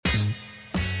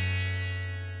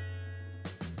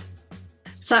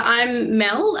So I'm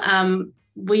Mel.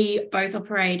 We both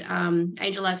operate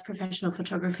Angel Eyes Professional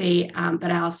Photography,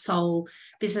 but our sole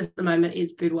business at the moment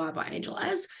is Boudoir by Angel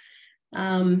Eyes.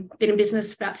 Been in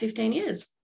business about 15 years.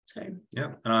 So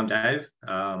yeah, and I'm Dave,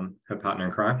 her partner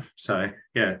in crime. So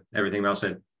yeah, everything Mel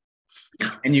said.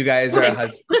 And you guys are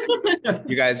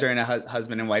you guys are in a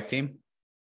husband and wife team?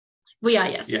 We are,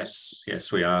 yes.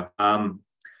 Yes, we are.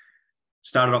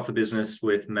 Started off the business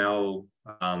with Mel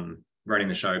running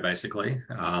the show, basically.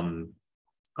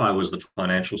 I was the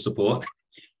financial support.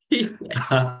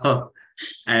 Yes.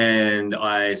 And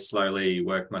I slowly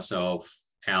worked myself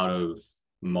out of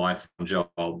my job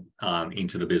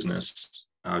into the business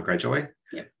gradually.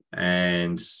 Yep.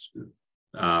 And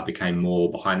became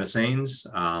more behind the scenes.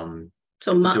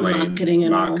 So marketing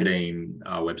and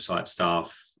website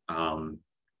stuff, trying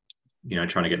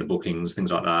to get the bookings,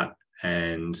 things like that.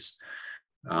 And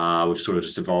we've sort of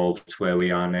just evolved to where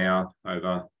we are now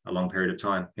over a long period of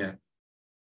time. Yeah.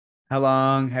 How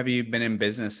long have you been in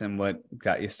business and what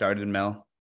got you started, Mel?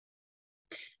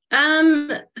 So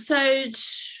I think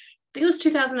it was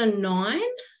 2009.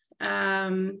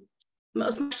 It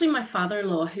was actually my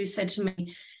father-in-law who said to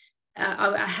me,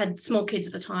 I had small kids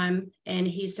at the time, and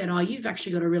he said, "Oh, you've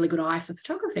actually got a really good eye for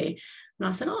photography." And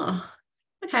I said, "Oh,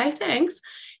 okay, thanks."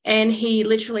 And he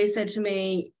literally said to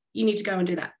me, "You need to go and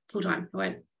do that full time." I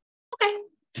went, "Okay."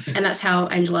 And that's how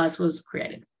Angel Eyes was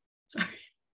created.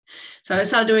 So I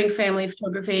started doing family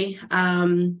photography,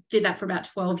 did that for about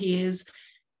 12 years.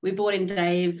 We brought in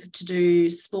Dave to do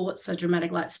sports, so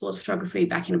dramatic light sports photography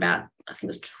back in about, I think it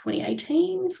was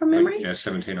 2018 from memory. Yeah,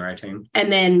 17 or 18.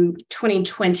 And then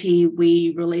 2020,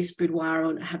 we released Boudoir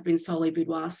and have been solely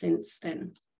Boudoir since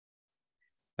then.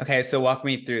 Okay, so walk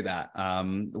me through that.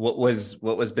 What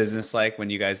was business like when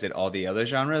you guys did all the other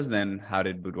genres? Then how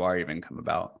did Boudoir even come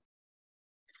about?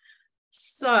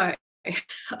 So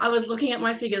I was looking at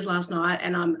my figures last night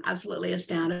and I'm absolutely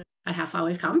astounded at how far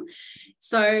we've come.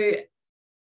 So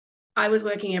I was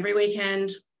working every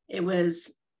weekend. It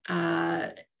was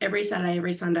every Saturday,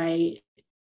 every Sunday,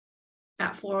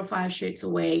 about 4 or 5 shoots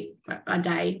a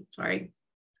day.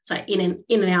 So in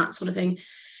and out sort of thing.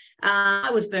 I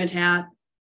was burnt out,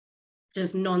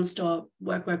 just nonstop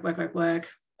work.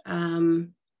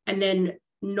 And then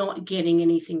not getting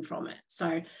anything from it.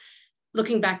 So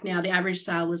looking back now, the average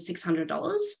sale was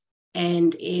 $600.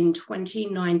 And in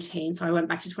 2019, so I went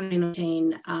back to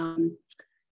 2019,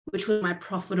 which was my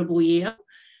profitable year,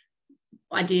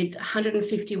 I did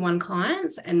 151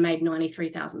 clients and made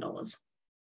 $93,000.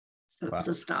 So that's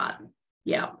a start.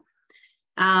 Yeah.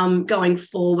 Going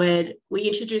forward, we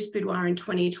introduced Boudoir in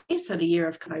 2020, so the year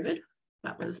of COVID.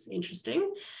 That was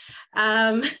interesting.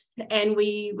 And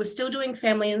we were still doing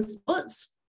family and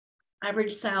sports.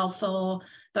 Average sale for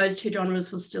those two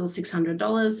genres was still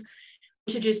 $600.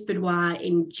 Introduced Boudoir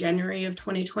in January of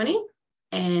 2020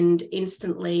 and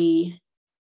instantly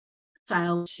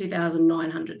sale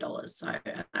 $2,900. So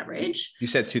an average. You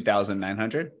said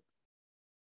 2,900?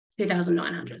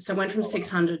 2,900. So went from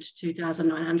 600 to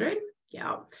 2,900.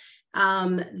 Yeah.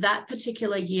 That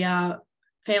particular year,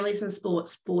 families and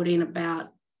sports bought in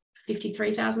about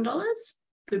 $53,000.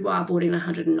 Boudoir bought in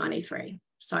 $193,000.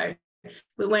 So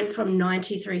we went from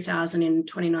 $93,000 in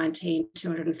 2019 to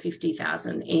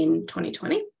 $250,000 in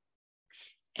 2020.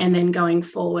 And then going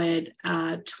forward,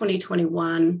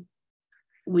 2021,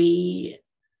 we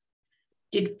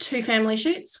did 2 family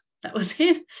shoots. That was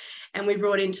it. And we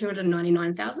brought in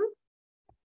 $299,000.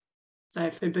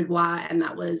 So for Boudoir, and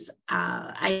that was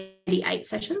 88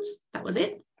 sessions. That was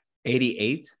it.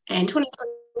 88? And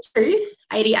 2022,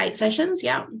 88 sessions,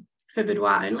 yeah, for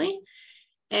Boudoir only.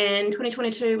 And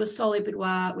 2022 was solely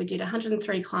Boudoir. We did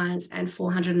 103 clients and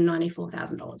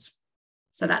 $494,000.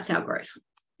 So that's our growth.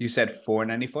 You said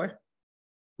 494?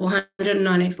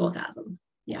 494,000.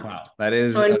 Yeah. Wow. That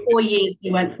is. So in 4 years,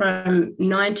 we went from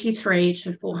 93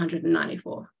 to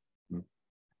 494.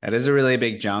 That is a really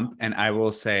big jump. And I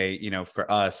will say, for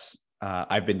us,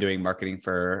 I've been doing marketing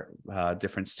for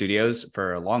different studios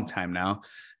for a long time now.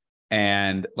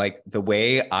 And like the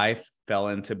way I fell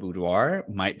into Boudoir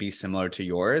might be similar to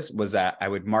yours, was that I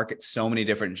would market so many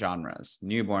different genres: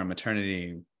 newborn,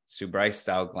 maternity, Sue Bryce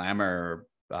style, glamour,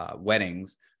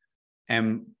 weddings.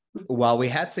 And while we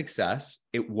had success,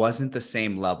 it wasn't the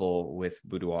same level with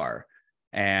Boudoir.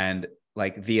 And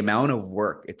like the amount of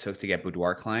work it took to get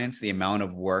Boudoir clients, the amount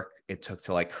of work it took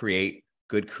to like create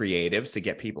good creatives to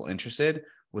get people interested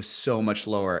was so much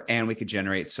lower. And we could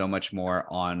generate so much more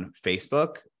on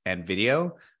Facebook and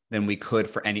video than we could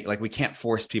for any, like we can't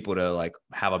force people to like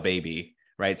have a baby,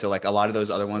 right? So like a lot of those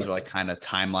other ones are like kind of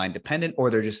timeline dependent, or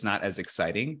they're just not as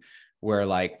exciting, where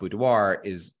like Boudoir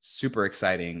is super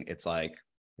exciting. It's like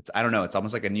I don't know, it's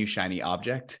almost like a new shiny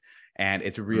object, and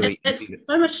it's really easy.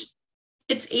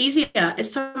 It's easier.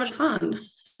 It's so much fun.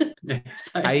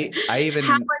 So I even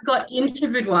how I got into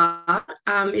Boudoir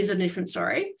is a different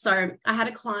story. So I had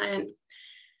a client,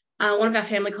 one of our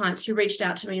family clients, who reached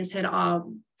out to me and said,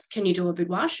 "Oh, can you do a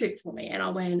boudoir shoot for me?" And I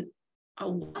went,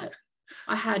 "Oh, what?"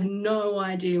 I had no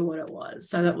idea what it was.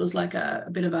 So that was like a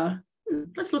bit of a,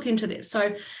 let's look into this.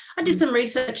 So I did some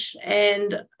research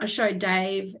and I showed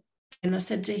Dave and I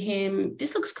said to him,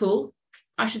 "This looks cool.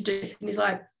 I should do this." And he's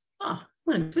like, "Oh, I'm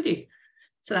going to do it with you."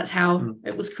 So that's how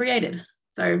it was created.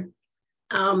 So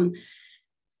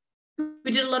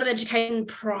we did a lot of education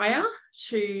prior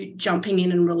to jumping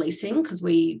in and releasing, because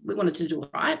we wanted to do it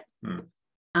right.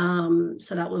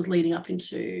 So that was leading up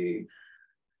into,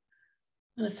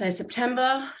 let's say,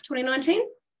 September 2019.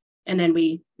 And then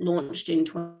we launched in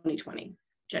 2020,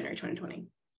 January 2020.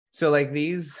 So like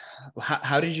these,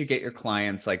 how did you get your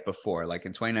clients like before? Like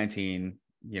in 2019,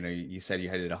 you said you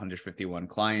had 151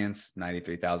 clients,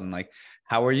 93,000. Like,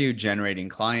 how were you generating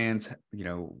clients?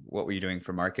 What were you doing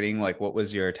for marketing? Like,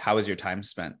 how was your time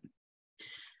spent?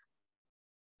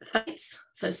 Fates.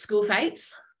 So school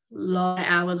fates, a lot of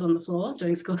hours on the floor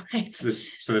doing school fates. This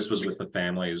was with the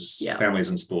families, Yeah. families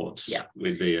and sports. Yeah.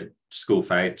 We'd be at school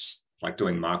fates, like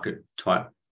doing market type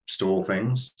store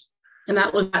things. And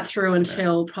that was right through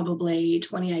until probably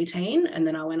 2018. And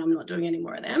then I went, I'm not doing any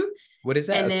more of them. What is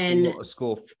that? And a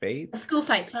school fete? School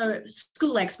fete. So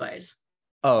school expos.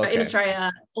 Oh, okay. So in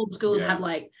Australia, all the schools have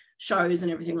like shows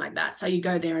and everything like that. So you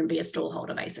go there and be a stall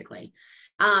holder, basically.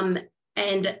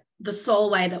 And the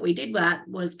sole way that we did that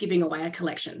was giving away a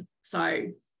collection. So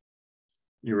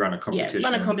you run a competition. Yeah,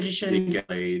 run a competition. You get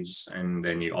leads, and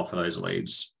then you offer those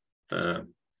leads for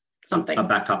something, a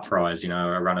backup prize, a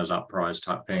runners up prize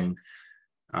type thing.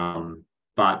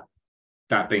 But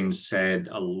that being said,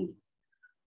 a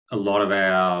lot of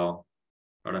our,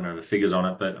 I don't know the figures on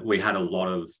it, but we had a lot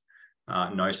of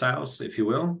no sales, if you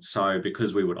will. So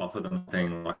because we would offer them a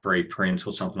thing like free print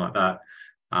or something like that,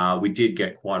 we did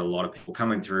get quite a lot of people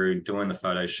coming through, doing the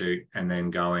photo shoot, and then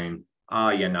going, "Oh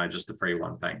yeah, no, just the free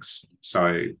one, thanks."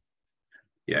 So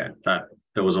yeah, that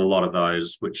there was a lot of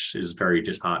those, which is very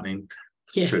disheartening.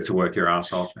 Yes. to work your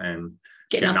ass off and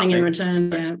get nothing in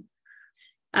return.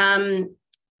 Yeah.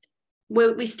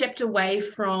 We stepped away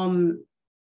from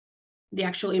the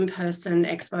actual in-person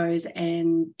expos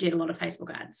and did a lot of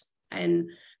Facebook ads, and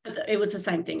it was the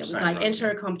same thing. It was like enter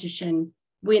a competition,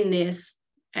 win this,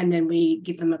 and then we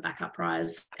give them a backup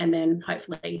prize, and then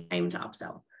hopefully aim to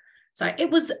upsell. So it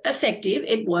was effective,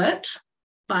 it worked,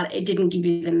 but it didn't give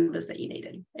you the numbers that you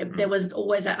needed. There was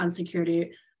always that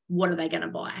insecurity. What are they going to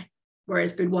buy?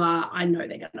 Whereas Boudoir, I know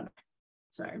they're going to buy.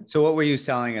 So what were you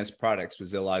selling as products?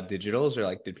 Was it a lot of digitals, or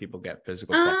like did people get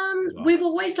physical products as well? We've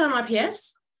always done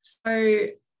IPS. So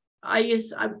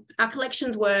our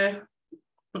collections were, I'm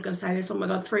not going to say this, oh my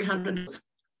God, $300.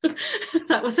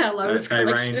 That was our lowest they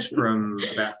collection. ranged from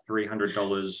about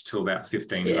 $300 to about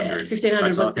 $1,500. Yeah,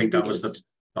 $1,500 I think that was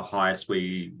the highest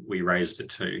we raised it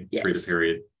to through the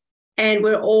period. And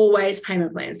we're always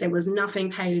payment plans. There was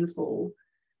nothing paid in full.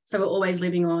 So we're always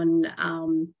living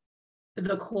on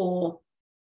the core,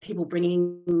 people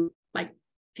bringing like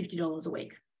 $50 a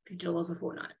week, $50 a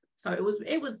fortnight. So it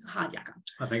was hard yakka.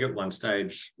 I think at one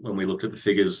stage when we looked at the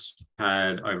figures,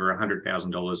 had over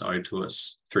 $100,000 owed to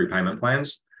us through payment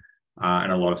plans,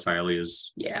 and a lot of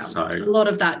failures. Yeah, so a lot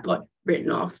of that got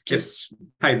written off. Just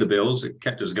paid the bills, it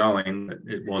kept us going.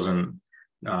 It wasn't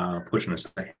pushing us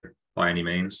ahead by any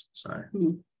means. So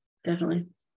definitely.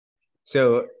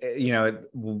 So,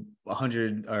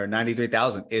 100 or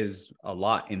 93,000 is a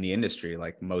lot in the industry,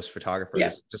 like most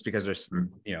photographers, just because there's,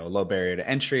 a low barrier to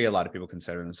entry. A lot of people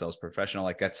consider themselves professional.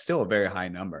 Like that's still a very high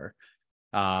number.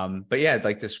 But yeah,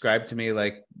 like describe to me,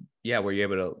 like, were you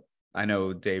able to, I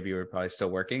know Dave, you were probably still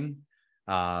working.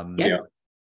 Yeah,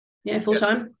 full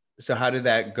time. So how did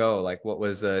that go? Like, what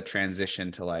was the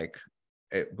transition to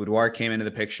Boudoir came into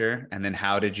the picture, and then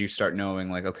how did you start knowing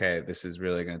like, okay, this is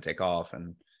really going to take off?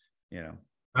 And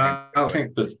I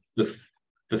think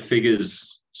the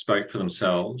figures spoke for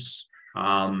themselves.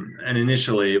 And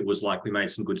initially it was like we made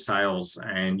some good sales,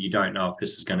 and you don't know if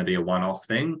this is going to be a one-off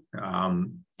thing.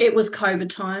 It was COVID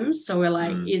times, so we're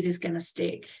like, is this going to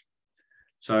stick?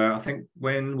 So I think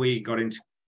when we got into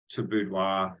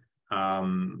Boudoir,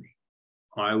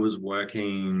 I was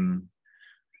working.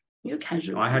 You're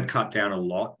casual. I had cut down a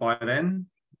lot by then,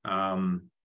 and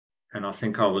I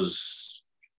think I was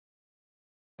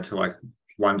to like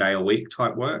 1 day a week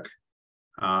type work.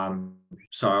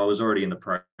 So I was already in the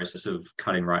process of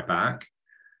cutting right back.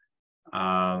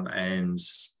 And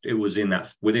it was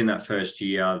within that first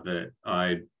year that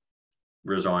I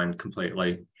resigned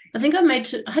completely. I think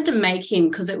I had to make him,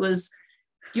 because it was,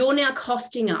 you're now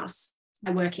costing us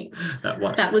by working.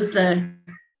 That was the.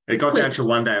 It got down to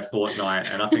one day a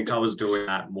fortnight, and I think I was doing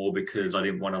that more because I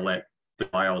didn't want to let the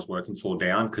guy I was working for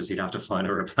down, because he'd have to find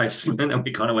a replacement. And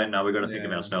we kind of went, no, we've got to think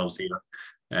of ourselves here.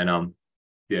 And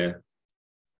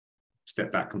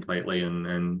step back completely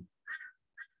and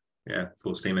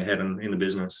full steam ahead in the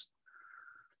business.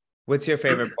 What's your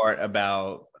favorite part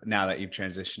about, now that you've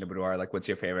transitioned to Boudoir, like what's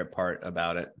your favorite part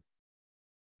about it?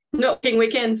 Not working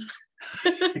weekends.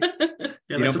 You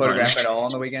don't photograph at all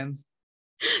on the weekends?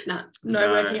 No,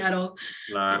 working at all.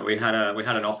 No, we had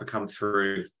an offer come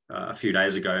through a few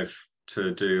days ago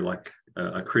to do like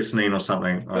a christening or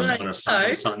something on a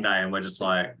Sunday, and we're just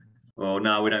like, well,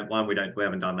 no, we don't. One, we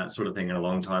haven't done that sort of thing in a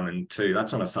long time, and two,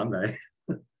 that's on a Sunday.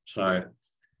 So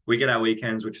we get our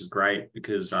weekends, which is great,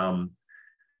 because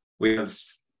we have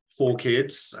 4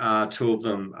 kids. 2 of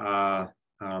them are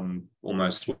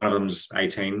almost, one of them's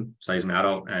 18, so he's an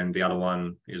adult, and the other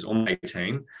one is almost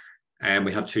 18. And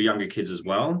we have 2 younger kids as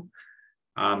well.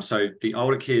 So the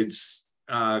older kids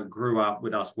grew up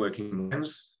with us working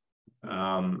weekends,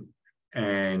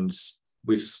 and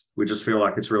we just feel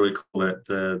like it's really cool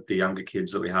that the younger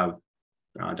kids that we have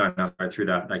don't have to go through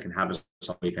that. They can have us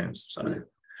on weekends. So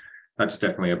that's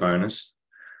definitely a bonus.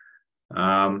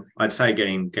 I'd say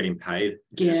getting paid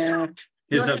is a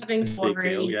big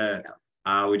deal. Yeah.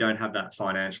 We don't have that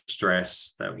financial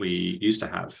stress that we used to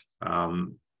have.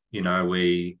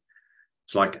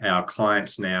 It's like our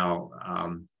clients now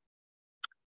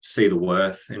see the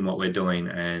worth in what we're doing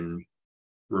and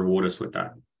reward us with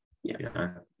that,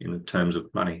 in terms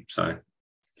of money. So,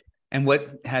 and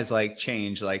what has like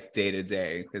changed like day to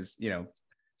day? Because,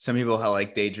 some people have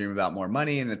like daydream about more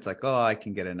money, and it's like, oh, I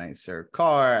can get a nicer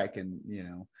car. I can,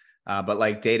 but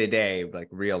like day to day, like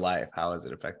real life, how has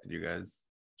it affected you guys?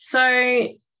 So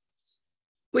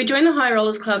we joined the High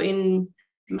Rollers Club in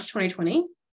March 2020.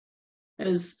 It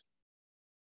was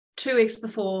 2 weeks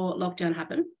before lockdown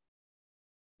happened.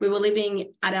 We were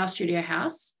living at our studio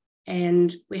house,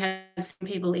 and we had some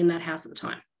people in that house at the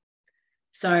time.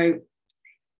 So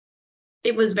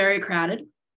it was very crowded.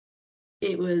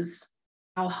 It was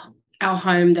our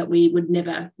home that we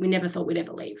never thought we'd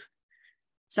ever leave.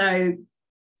 So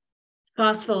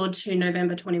fast forward to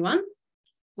November 21,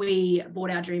 we bought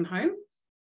our dream home.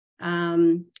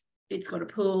 It's got a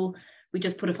pool. We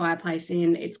just put a fireplace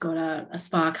in. It's got a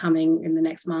spa coming in the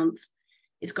next month.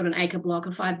 It's got an acre block, a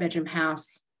 5-bedroom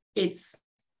house. It's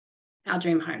our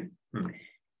dream home.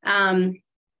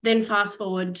 Then fast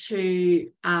forward to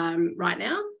right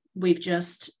now, we've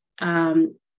just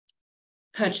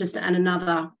purchased an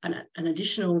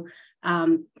additional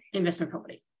investment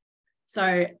property.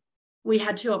 So we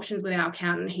had 2 options with our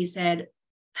accountant. He said,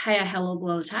 pay a hell of a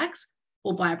lot of tax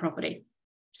or buy a property.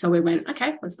 So we went,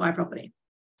 okay, let's buy a property.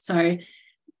 So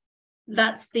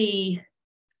that's the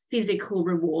physical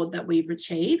reward that we've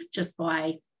achieved just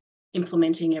by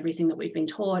implementing everything that we've been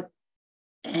taught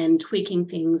and tweaking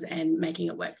things and making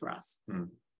it work for us. So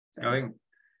I think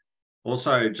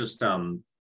also just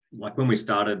like when we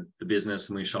started the business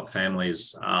and we shot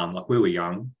families, like we were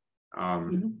young,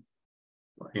 20s.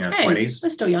 We're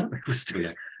still young. We're still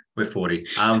young. We're 40.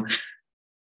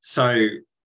 So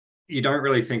you don't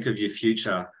really think of your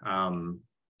future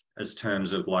as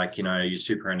terms of like, your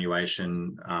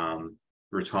superannuation,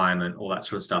 retirement, all that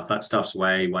sort of stuff. That stuff's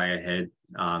way, way ahead.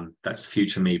 That's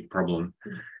future me problem.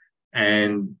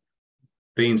 And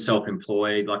being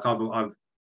self-employed, like I've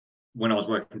when I was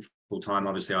working full time,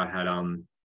 obviously I had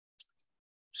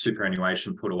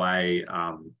superannuation put away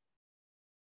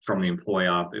from the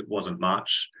employer. It wasn't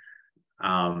much,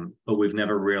 but we've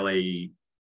never really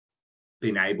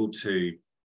been able to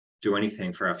do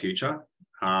anything for our future.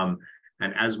 And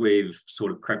as we've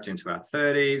sort of crept into our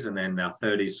 30s, and then our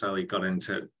 30s slowly got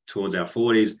towards our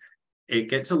 40s, it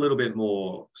gets a little bit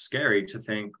more scary to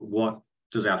think, what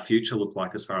does our future look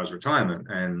like as far as retirement?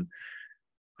 And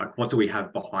like, what do we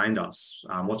have behind us?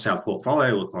 What's our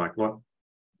portfolio look like?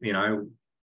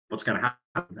 What's going to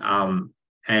happen?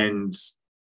 And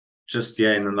just,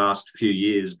 in the last few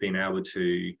years, being able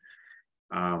to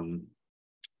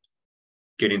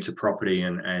get into property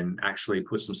and actually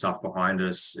put some stuff behind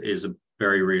us is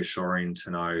very reassuring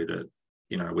to know that,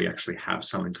 we actually have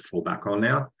something to fall back on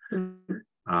now.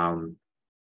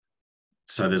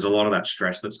 So there's a lot of that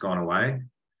stress that's gone away.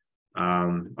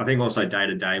 I think also day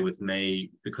to day with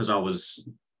me, because I was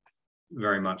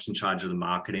very much in charge of the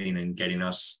marketing and getting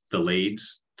us the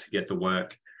leads to get the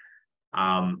work,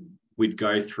 we'd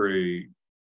go through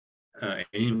an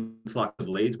influx of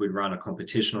leads. We'd run a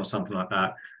competition or something like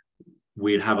that.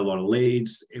 we'd have a lot of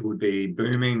leads. It would be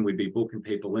booming. We'd be booking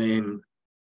people in,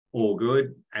 all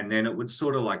good. And then it would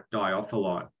sort of like die off a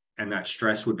lot. And that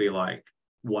stress would be like,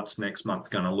 what's next month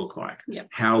going to look like? Yep.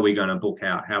 How are we going to book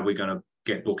out? How are we going to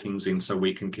get bookings in so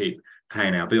we can keep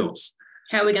paying our bills?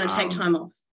 How are we going to take time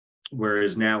off?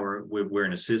 Whereas now we're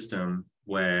in a system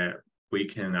where we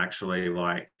can actually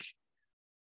like,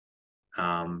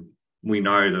 we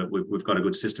know that we've got a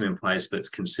good system in place that's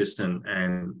consistent,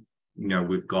 and you know,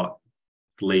 we've got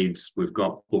leads, we've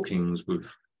got bookings,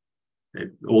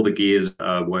 all the gears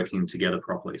are working together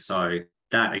properly. So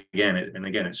that again,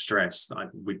 it's stress.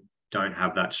 We don't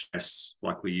have that stress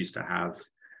like we used to have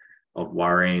of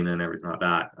worrying and everything like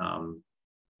that.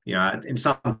 You know, and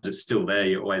sometimes it's still there.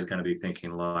 You're always going to be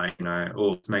thinking like, you know,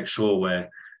 oh, make sure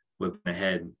we're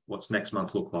ahead. What's next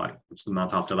month look like? What's the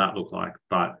month after that look like?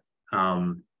 But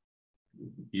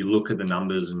you look at the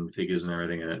numbers and figures and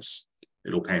everything, and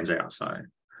it all pans out. So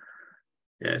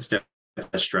yeah, it's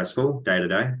definitely stressful day to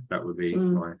day. That would be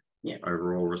my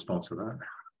overall response to that.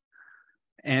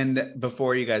 And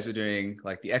before you guys were doing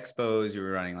like the expos, you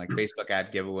were running like Facebook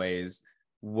ad giveaways.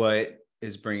 What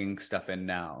is bringing stuff in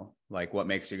now? Like what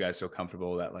makes you guys so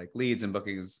comfortable that like leads and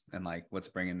bookings, and like what's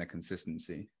bringing the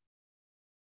consistency?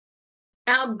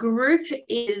 Our group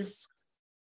is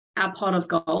our pot of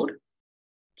gold,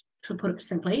 to put it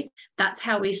simply. That's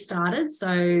how we started.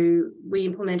 So we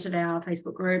implemented our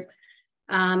Facebook group.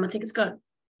 I think it's got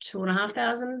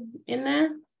 2,500 in there,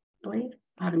 I believe.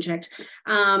 I haven't checked.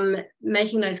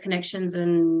 Making those connections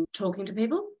and talking to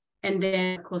people. And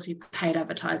then, of course, we paid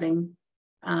advertising.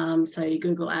 So your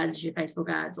Google ads, your Facebook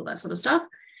ads, all that sort of stuff.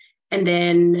 And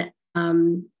then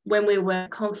when we were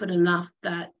confident enough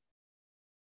that,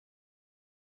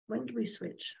 when did we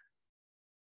switch?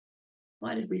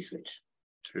 Why did we switch?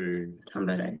 To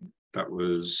Humberto. That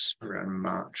was around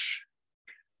March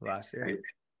last year.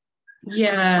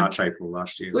 Yeah. March, April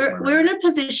last year. We're in a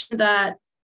position that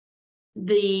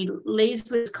the leads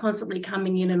was constantly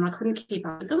coming in and I couldn't keep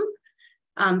up with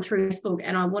them through Facebook,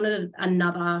 and I wanted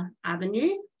another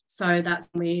avenue. So that's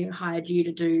when we hired you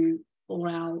to do all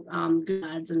our Google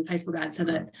ads and Facebook ads, so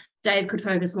that Dave could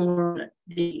focus more on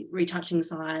the retouching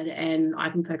side and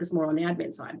I can focus more on the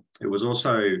admin side. It was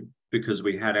also because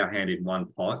we had our hand in one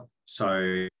pot.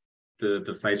 So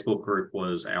the Facebook group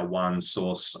was our one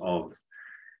source of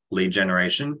lead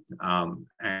generation.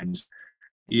 And,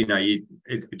 you know,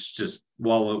 it's just,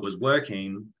 while it was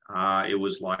working, it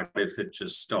was like, what if it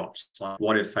just stops? Like,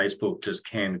 what if Facebook just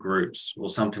canned groups or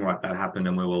something like that happened?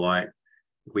 And we were like,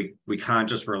 we can't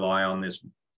just rely on this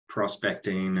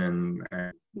prospecting and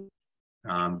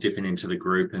dipping into the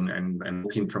group and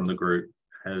looking from the group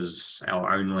as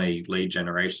our only lead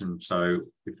generation. So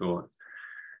we thought,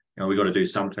 you know, we got to do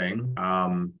something.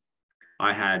 I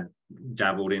had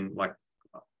dabbled in, like,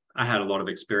 I had a lot of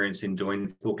experience in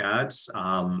doing book ads,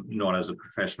 not as a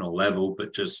professional level,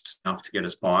 but just enough to get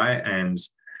us by. And,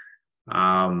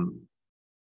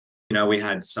 you know, we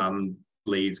had some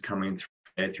leads coming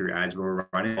through ads we were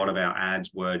running. A lot of our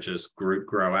ads were just group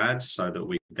grow ads, so that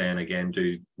we then again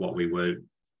do what we were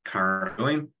currently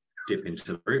doing, dip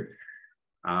into the group.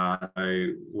 So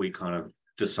we kind of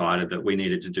decided that we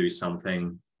needed to do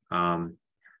something.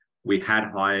 We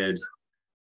had hired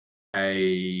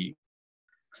a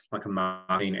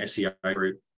marketing SEO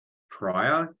group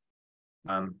prior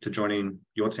to joining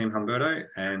your team, Humberto,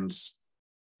 and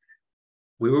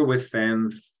we were with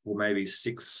them for maybe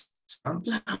 6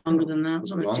 months. Longer than that. It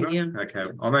was almost a year. Okay,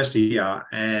 almost a year,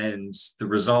 and the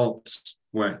results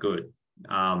weren't good.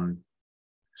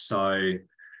 So,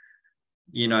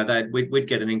 you know, that we'd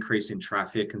get an increase in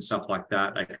traffic and stuff like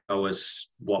that. They tell us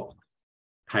what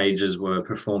pages were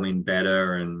performing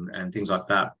better and things like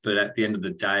that. But at the end of the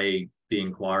day, the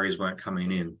inquiries weren't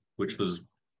coming in, which was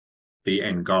the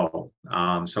end goal.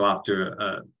 So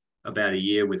after about a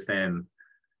year with them,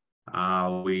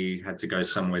 we had to go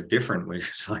somewhere different. We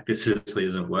was like, this seriously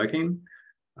isn't working.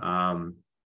 And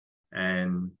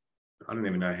I don't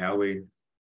even know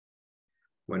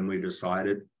when we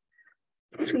decided.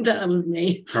 That was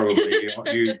me. Probably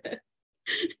you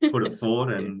put it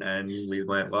forward, and we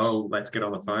went, well, let's get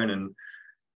on the phone and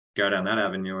go down that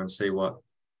avenue and see what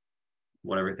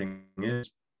everything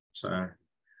is. So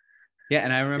yeah,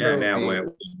 and I remember now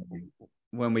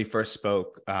when we first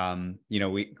spoke, you know,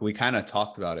 we kind of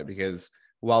talked about it, because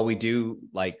while we do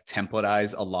like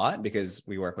templatize a lot, because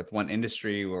we work with one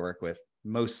industry, we work with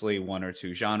mostly one or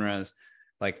two genres.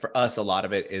 Like for us, a lot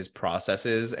of it is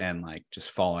processes and like just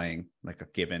following like a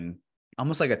given,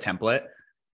 almost like a template.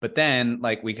 But then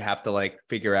like we have to like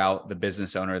figure out the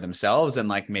business owner themselves and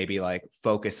like maybe like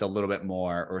focus a little bit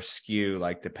more or skew,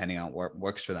 like depending on what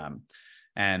works for them.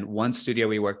 And one studio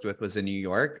we worked with was in New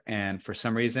York. And for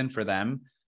some reason for them,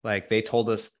 like they told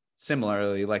us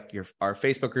similarly, like our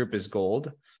Facebook group is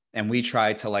gold. And we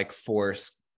tried to like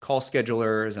force call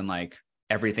schedulers and like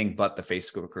everything but the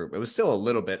Facebook group. It was still a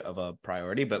little bit of a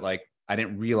priority, but like I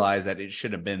didn't realize that it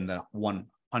should have been the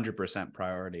 100%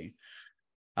 priority.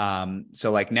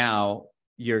 So like now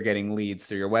you're getting leads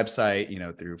through your website, you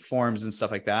know, through forms and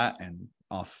stuff like that and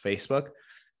off Facebook.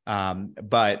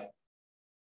 But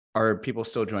are people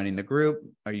still joining the group?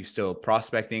 Are you still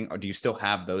prospecting, or do you still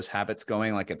have those habits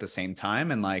going like at the same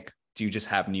time? And like, do you just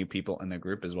have new people in the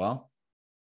group as well?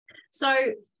 So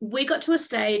we got to a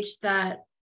stage that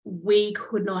we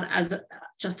could not, as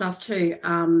just us two,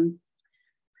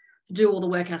 do all the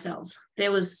work ourselves.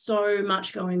 There was so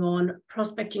much going on.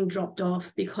 Prospecting dropped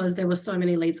off because there were so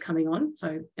many leads coming on.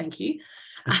 So thank you.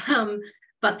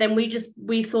 But then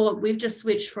we thought we've just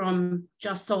switched from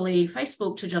just solely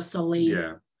Facebook to just solely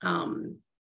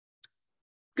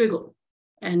Google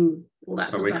and all that.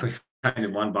 So we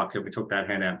painted one bucket, we took that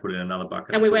hand out, put it in another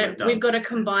bucket. And we went, we've got to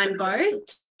combine both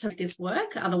to make this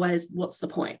work. Otherwise, what's the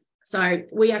point? So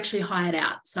we actually hired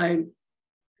out. So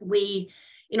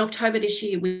in October this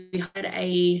year, we hired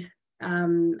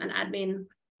an admin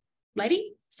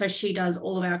lady. So she does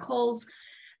all of our calls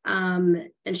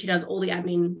and she does all the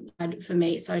admin for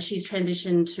me. So she's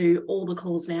transitioned to all the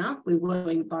calls now. We're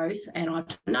doing both and I've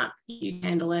told her, no, you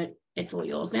handle it. It's all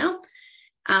yours now.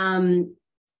 And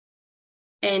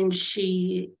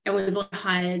we've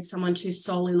hired someone to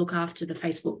solely look after the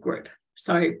Facebook group.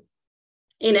 So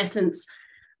in essence,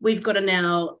 we've got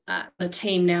a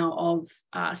team now of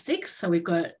 6. So we've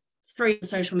got 3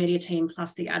 social media team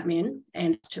plus the admin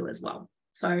and 2 as well.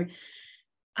 So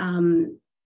going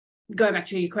back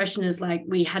to your question is like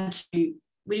we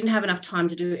didn't have enough time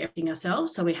to do everything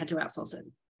ourselves. So we had to outsource it.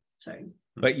 So.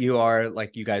 But you are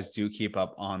like, you guys do keep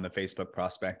up on the Facebook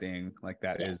prospecting. Like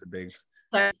that is a big.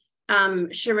 So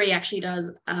Cherie actually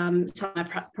does some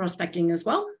prospecting as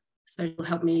well. So she'll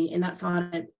help me in that side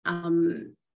of it.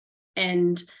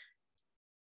 And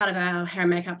part of our hair and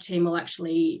makeup team will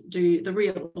actually do the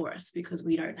real for us because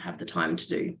we don't have the time to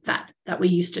do that we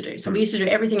used to do. So we used to do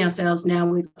everything ourselves. Now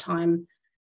we've got time.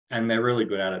 And they're really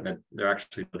good at it. They're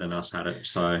actually better than us at it.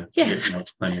 So it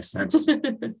makes plenty of sense.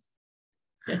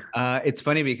 It's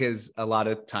funny because a lot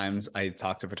of times I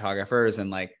talk to photographers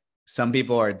and like some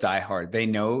people are diehard.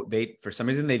 For some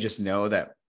reason, they just know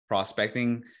that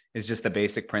prospecting is just the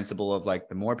basic principle of like,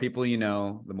 the more people you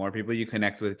know, the more people you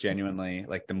connect with genuinely,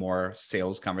 like the more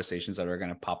sales conversations that are going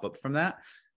to pop up from that.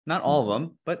 Not all of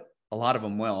them, but a lot of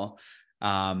them will.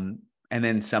 And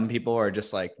then some people are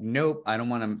just like, nope, I don't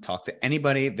want to talk to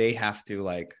anybody. They have to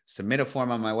like submit a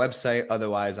form on my website.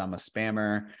 Otherwise I'm a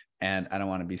spammer and I don't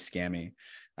want to be scammy.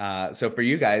 So for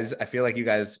you guys, I feel like you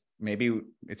guys, maybe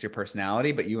it's your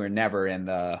personality, but you were never in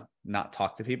the not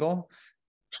talk to people.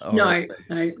 No.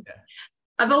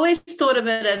 I've always thought of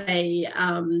it as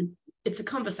it's a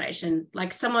conversation.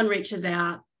 Like someone reaches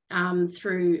out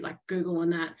through like Google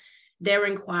and that, they're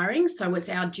inquiring. So it's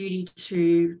our duty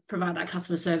to provide that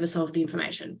customer service of the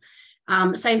information.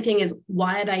 Same thing as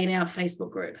why are they in our Facebook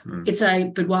group? It's a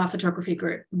boudoir photography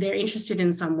group. They're interested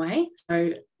in some way.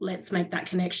 So let's make that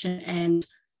connection and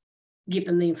give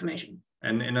them the information.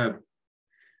 And in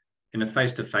a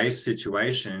face-to-face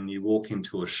situation, you walk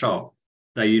into a shop,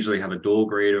 they usually have a door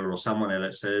greeter or someone there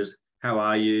that says, how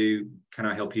are you? Can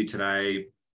I help you today?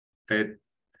 They're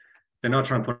not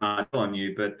trying to put an article on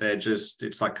you, but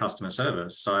it's like customer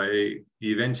service. So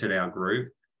you've entered our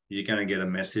group, you're going to get a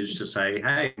message to say,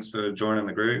 hey, thanks for joining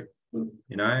the group.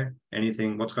 You know,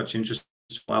 anything, what's got you interested,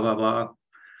 blah, blah, blah.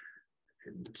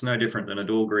 It's no different than a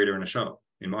door greeter in a shop,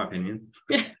 in my opinion.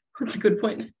 Yeah, that's a good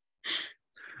point.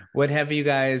 What have you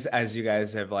guys, as you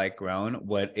guys have like grown,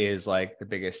 what is like the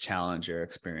biggest challenge you're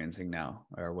experiencing now?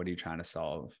 Or what are you trying to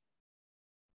solve?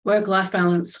 Work-life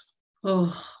balance.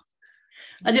 Oh,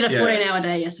 I did a 14-hour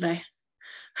day yesterday.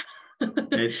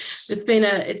 It's been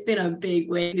a big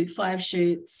week with 5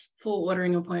 shoots, 4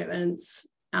 ordering appointments.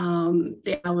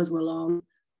 The hours were long.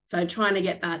 So trying to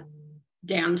get that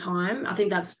downtime, I think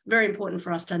that's very important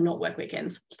for us to not work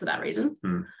weekends for that reason.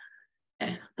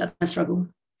 Yeah, that's my struggle.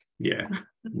 Yeah,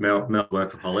 Mel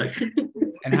workaholic.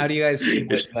 And how do you guys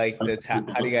split like how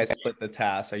do you guys split the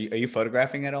tasks? Are you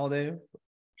photographing it all, Dave?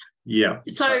 Yeah.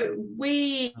 So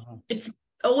it's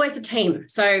always a team.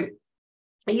 So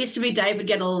it used to be Dave would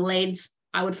get all the leads,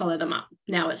 I would follow them up.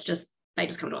 Now it's just they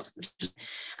just come to us.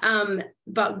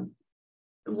 But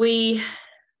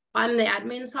I'm the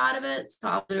admin side of it. So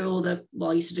I'll do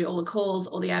I used to do all the calls,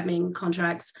 all the admin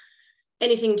contracts,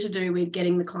 anything to do with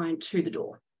getting the client to the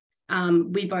door.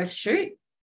 We both shoot.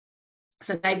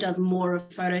 So Dave does more of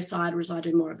the photo side, whereas I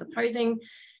do more of the posing.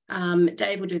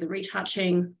 Dave will do the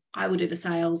retouching. I will do the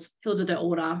sales. He'll do the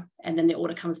order, and then the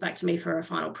order comes back to me for a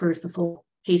final proof before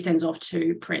he sends off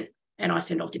to print, and I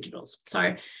send off digitals.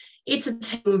 So it's a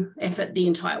team effort the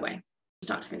entire way,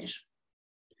 start to finish.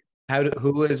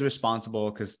 Who was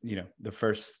responsible? Because, you know, the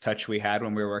first touch we had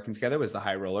when we were working together was the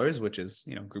High Rollers, which is,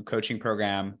 you know, group coaching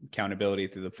program, accountability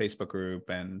through the Facebook group,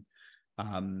 and,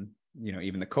 you know,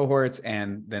 even the cohorts,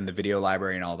 and then the video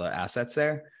library and all the assets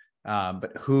there.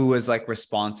 But who was like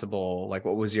responsible? Like,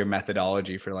 what was your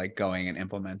methodology for like going and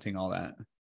implementing all that?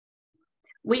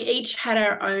 We each had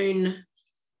our own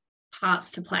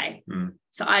parts to play.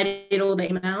 So I did all the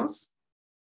emails.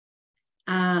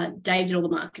 Dave did all the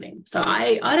marketing. So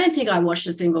I don't think I watched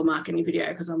a single marketing video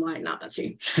because I'm like, no, that's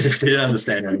you. Didn't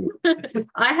understand anything.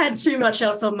 I had too much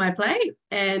else on my plate,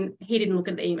 and he didn't look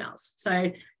at the emails.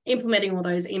 So implementing all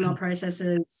those email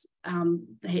processes,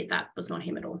 that was not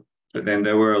him at all. But then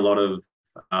there were a lot of,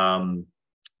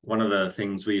 one of the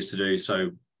things we used to do,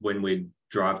 so when we'd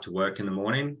drive to work in the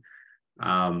morning,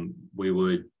 we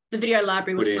would, the video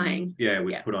library was playing. Yeah,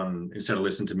 we'd put on, instead of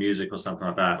listening to music or something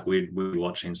like that, we'd be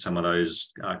watching some of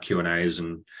those Q&As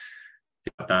and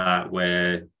things like that,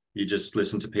 where you just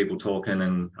listen to people talking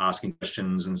and asking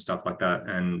questions and stuff like that,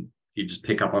 and you just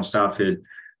pick up on stuff. It'd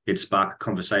spark a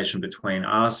conversation between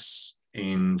us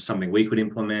in something we could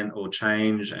implement or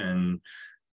change. And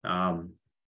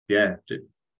there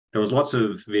was lots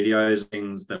of videos,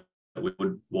 things that we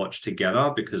would watch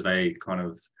together because they kind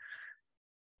of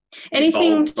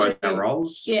anything both our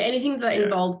roles. Yeah, anything that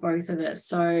involved both of us.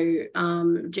 So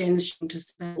Jen's to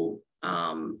sell,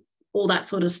 all that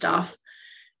sort of stuff.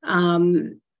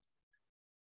 Anything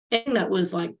that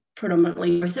was like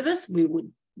predominantly both of us, we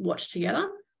would watch together,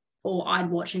 or I'd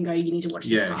watch and go, you need to watch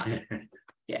this part.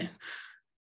 Yeah.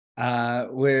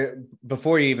 Where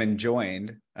before you even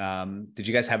joined, did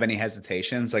you guys have any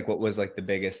hesitations? Like, what was like the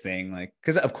biggest thing? Like,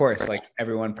 because of course, like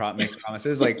everyone makes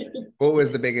promises. Like, what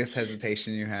was the biggest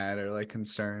hesitation you had, or like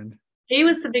concern? He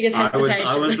was the biggest hesitation.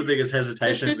 I was the biggest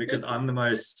hesitation because I'm the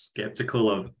most skeptical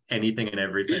of anything and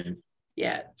everything.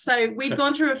 Yeah. So we'd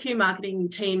gone through a few marketing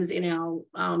teams in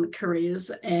our careers,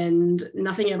 and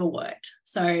nothing ever worked.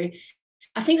 So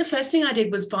I think the first thing I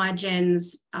did was buy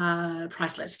Jen's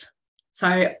price list.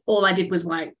 So all I did was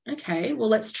like, okay, well,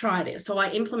 let's try this. So I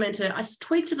implemented it. I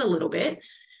tweaked it a little bit.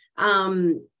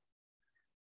 And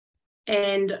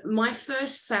my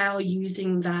first sale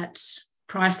using that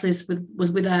price list was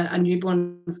with a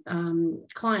newborn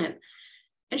client.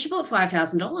 And she bought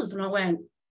 $5,000. And I went,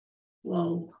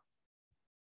 whoa.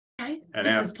 Okay, and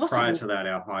this is possible. Prior to that,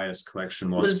 our highest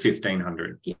collection was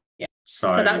 1,500. Yeah. So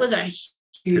that was a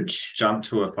huge jump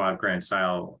to a $5,000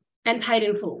 sale. And paid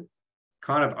in full.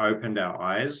 Kind of opened our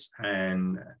eyes,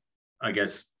 and I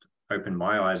guess opened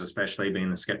my eyes, especially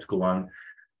being the skeptical one,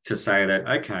 to say that,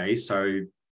 okay, so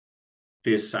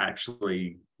this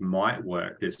actually might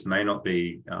work. This may not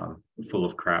be full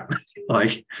of crap.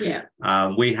 Like,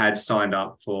 we had signed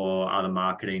up for other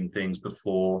marketing things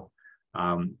before,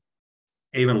 even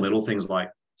little things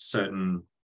like certain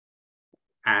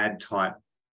ad type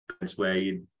where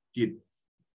you'd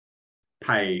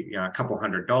pay a couple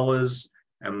 $100.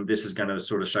 And this is going to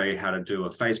sort of show you how to do a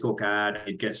Facebook ad.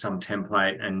 You'd get some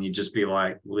template and you'd just be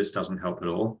like, well, this doesn't help at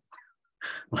all.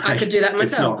 Like, I could do that myself.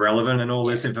 It's not relevant, and all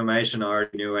this information I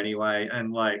already knew anyway.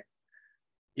 And like,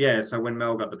 so when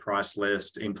Mel got the price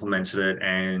list, implemented it,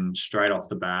 and straight off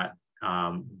the bat,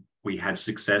 we had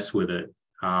success with it.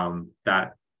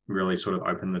 That really sort of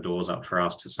opened the doors up for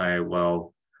us to say,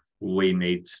 well, we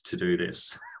need to do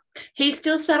this. He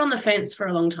still sat on the fence for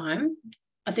a long time.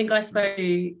 I think I spoke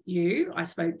to you, I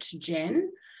spoke to Jen,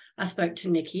 I spoke to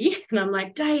Nikki, and I'm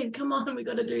like, Dave, come on, we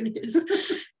got to do this.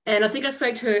 And I think I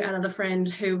spoke to another friend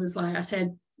who was like, I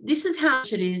said, this is how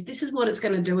much it is, this is what it's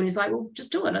going to do. And he's like, well,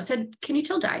 just do it. I said, can you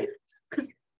tell Dave?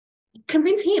 Because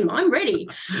convince him, I'm ready.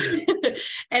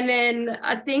 And then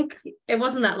I think it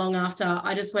wasn't that long after,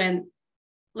 I just went,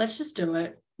 let's just do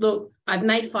it. Look, I've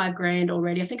made $5,000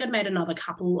 already. I think I'd made another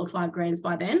couple of $5,000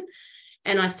 by then.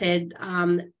 And I said,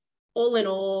 all in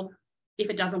all, if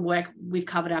it doesn't work, we've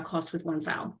covered our costs with one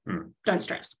sale. Don't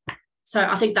stress. So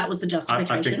I think that was the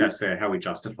justification. I think that's how we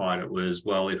justified it was,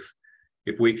 well, if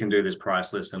we can do this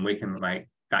price list and we can make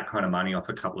that kind of money off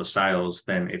a couple of sales,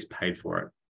 then it's paid for it.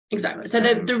 Exactly. So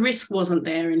the risk wasn't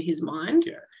there in his mind.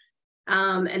 Yeah.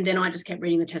 And then I just kept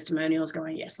reading the testimonials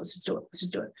going, yes, let's just do it. Let's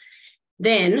just do it.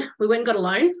 Then we went and got a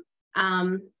loan.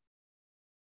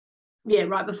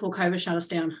 Right before COVID shut us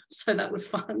down. So that was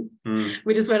fun.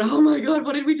 We just went, oh my God,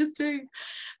 what did we just do?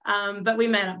 But we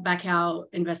made back our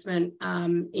investment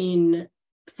in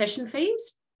session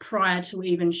fees. prior to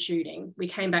even shooting. We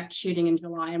came back to shooting in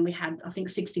July and we had, I think,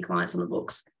 60 clients on the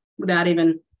books without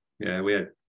even. Yeah, we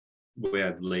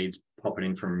had leads popping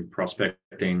in from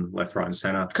prospecting left, right, and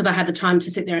center. Because I had the time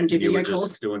to sit there and do video calls.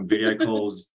 Just doing video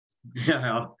calls.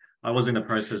 Yeah, I was in the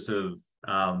process of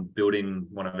building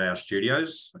one of our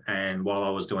studios, and while I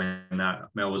was doing that,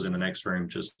 Mel was in the next room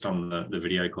just on the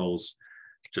video calls,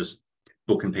 just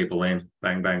booking people in,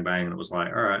 bang, bang, bang, and it was like,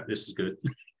 all right, this is good.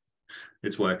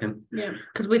 It's working. Yeah,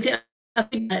 because we did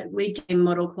a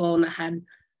model call and that had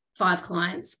 5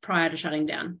 clients prior to shutting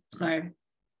down. So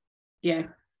yeah,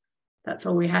 that's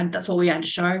all we had. That's what we had to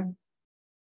show.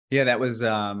 Yeah, that was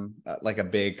like a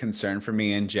big concern for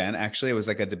me and Jen. Actually, it was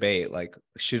like a debate, like,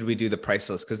 should we do the price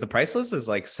list? Because the price list is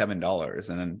like $7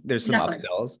 and then there's some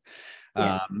upsells.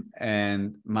 Yeah.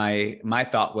 And my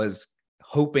thought was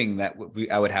hoping that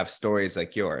I would have stories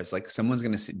like yours, like someone's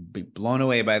going to be blown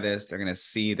away by this. They're going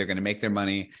to make their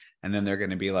money, and then they're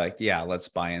going to be like, yeah, let's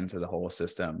buy into the whole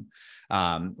system.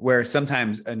 Where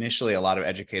sometimes initially a lot of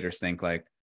educators think like,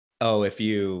 oh, if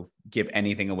you give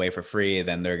anything away for free,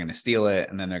 then they're going to steal it,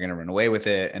 and then they're going to run away with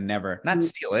it and not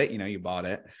steal it. You bought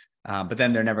it, but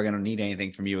then they're never going to need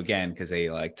anything from you again because they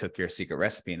like took your secret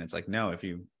recipe. And it's like, no, if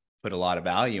you put a lot of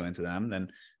value into them,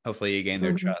 then hopefully you gain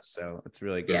their trust. So it's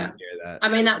really good to hear that. I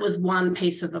mean, that was one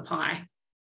piece of the pie.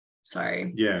 So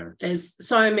yeah, there's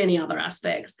so many other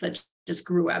aspects that just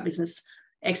grew our business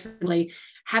exponentially.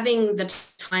 Having the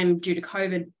time due to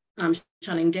COVID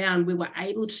shutting down, we were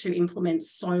able to implement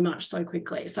so much so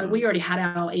quickly. So we already had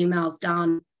our emails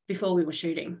done before we were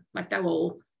shooting. Like they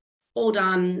were all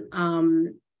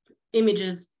done.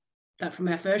 Images that from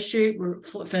our first shoot,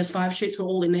 first 5 shoots were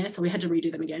all in there. So we had to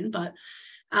redo them again. But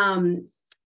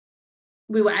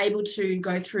we were able to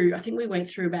go through, I think we went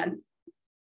through about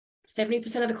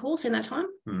 70% of the course in that time.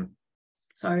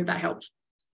 So that helped.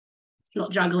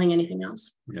 Not juggling anything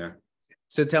else. Yeah.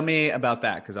 So tell me about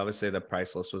that, because obviously the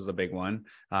price list was a big one.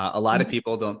 A lot of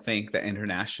people don't think that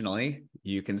internationally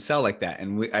you can sell like that.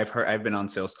 And I've been on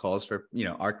sales calls for,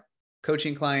 our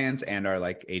coaching clients and our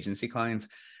like agency clients.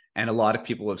 And a lot of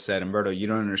people have said, Umberto, you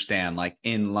don't understand, like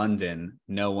in London,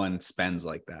 no one spends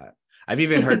like that. I've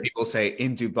even heard people say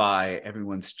in Dubai,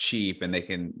 everyone's cheap and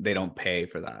they don't pay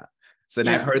for that. So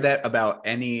I've heard that about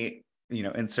any,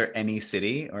 insert any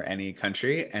city or any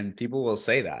country, and people will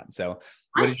say that. So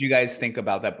what did you guys think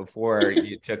about that before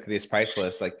you took this price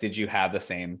list? Like, did you have the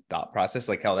same thought process?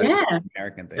 Like, how that's just an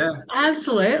American thing? Yeah,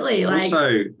 absolutely.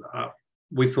 Also,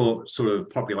 we thought sort of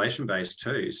population based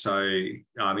too. So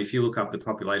if you look up the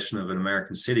population of an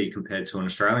American city compared to an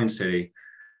Australian city,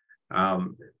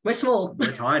 we're small.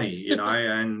 We're tiny,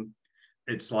 and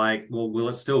it's like, well, will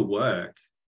it still work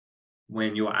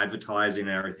when you're advertising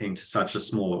everything to such a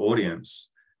smaller audience?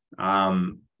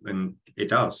 And it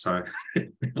does. So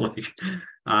like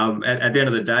at the end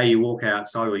of the day, you walk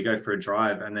outside or you go for a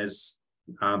drive and there's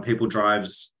people drive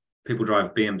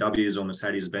BMWs or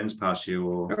Mercedes-Benz past you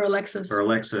or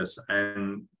Lexus,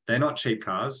 and they're not cheap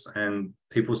cars, and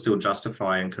people still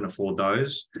justify and can afford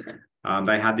those.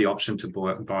 They had the option to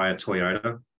buy a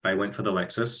Toyota. They went for the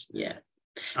Lexus. Yeah.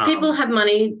 People have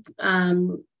money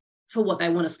for what they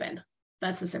want to spend.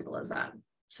 That's as simple as that.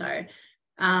 So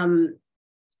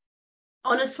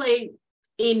honestly,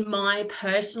 in my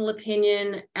personal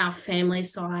opinion, our family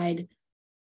side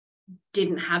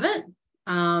didn't have it.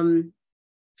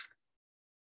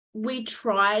 We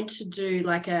tried to do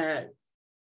I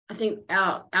think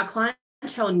our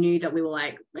clientele knew that we were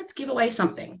like, let's give away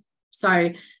something. So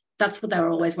that's what they were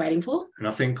always waiting for. And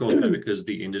I think also because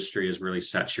the industry is really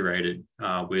saturated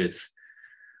with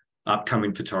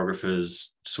upcoming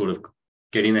photographers sort of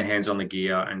getting their hands on the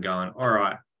gear and going, all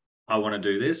right, I want to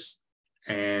do this.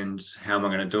 And how am I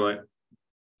going to do it?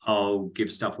 I'll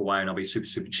give stuff away and I'll be super,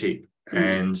 super cheap.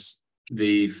 And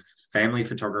the family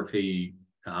photography,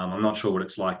 I'm not sure what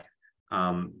it's like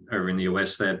over in the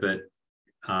US there, but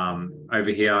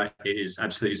over here, it is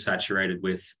absolutely saturated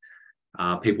with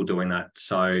people doing that.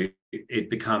 So it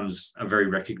becomes a very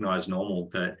recognized normal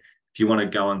that if you want to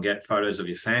go and get photos of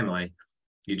your family,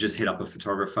 you just hit up a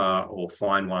photographer or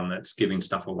find one that's giving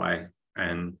stuff away.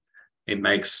 And it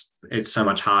makes it so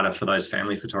much harder for those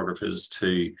family photographers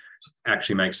to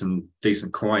actually make some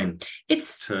decent coin.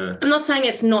 I'm not saying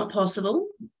it's not possible,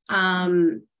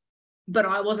 but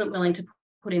I wasn't willing to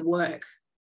put in work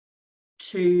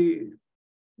to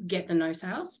get the no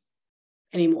sales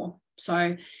anymore.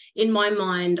 So in my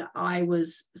mind, I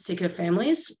was sick of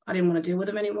families. I didn't want to deal with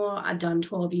them anymore. I'd done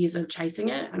 12 years of chasing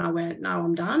it, and I went, no,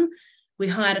 I'm done. We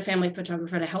hired a family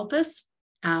photographer to help us.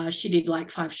 She did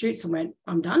like 5 shoots and went,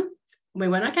 I'm done. We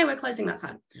went, okay, we're closing that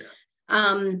side.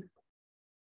 Yeah.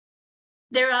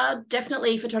 There are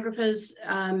definitely photographers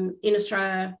in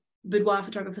Australia, boudoir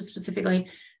photographers specifically,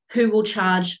 who will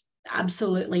charge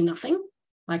absolutely nothing.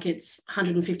 Like it's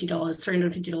 $150,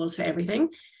 $350 for everything,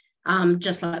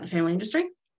 just like the family industry.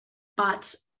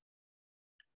 But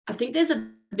I think there's a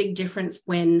big difference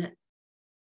when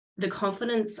the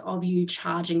confidence of you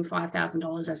charging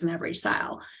 $5,000 as an average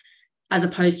sale, as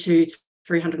opposed to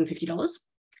 $350.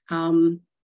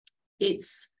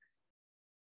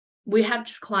 We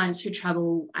have clients who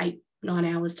travel 8-9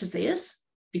 hours to see us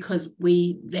because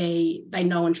they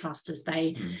know and trust us.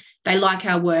 They like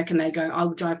our work and they go,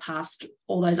 I'll drive past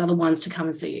all those other ones to come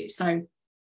and see you. So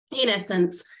in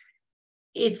essence,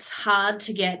 it's hard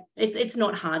to get, it's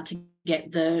not hard to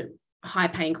get the high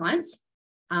paying clients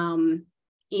in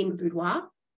boudoir.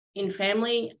 In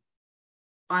family,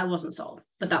 I wasn't sold,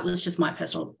 but that was just my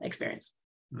personal experience.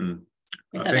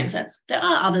 If that makes sense. There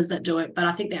are others that do it, but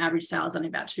I think the average sale is only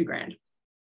about $2,000.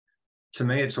 To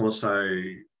me, it's also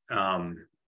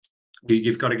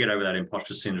you've got to get over that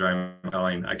imposter syndrome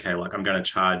going, okay, like I'm going to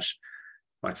charge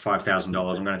like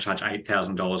 $5,000, I'm going to charge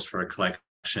 $8,000 for a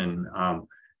collection.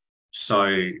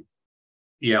 So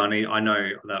yeah, I know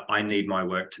that I need my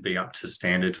work to be up to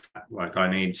standard. Like I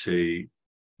need to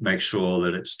make sure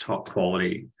that it's top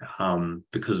quality,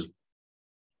 because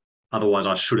otherwise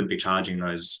I shouldn't be charging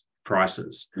those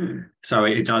prices. So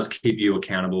it does keep you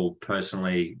accountable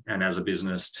personally and as a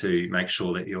business to make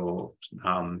sure that your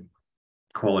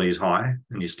quality is high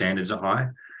and your standards are high.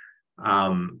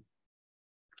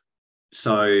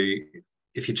 So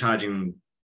if you're charging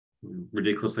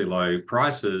ridiculously low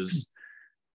prices,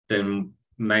 then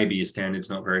maybe your standard's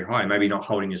not very high, maybe not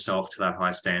holding yourself to that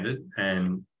high standard.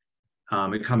 And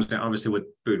it comes down, obviously with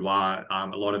boudoir, a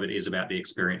lot of it is about the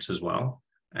experience as well.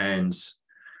 And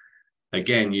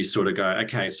again, you sort of go,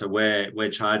 okay, so we're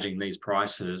charging these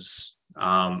prices.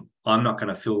 I'm not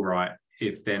going to feel right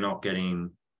if they're not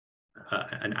getting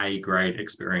an A grade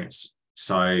experience.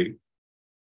 So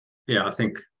yeah, I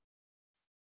think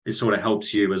it sort of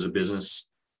helps you as a business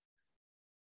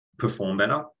perform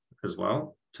better as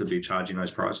well to be charging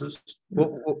those prices.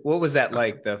 What was that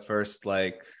like the first,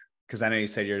 like, because I know you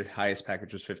said your highest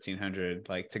package was 1,500,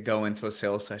 like to go into a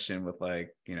sales session with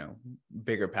like, you know,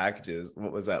 bigger packages.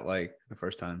 What was that like the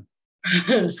first time?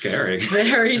 Scary.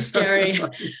 Very scary.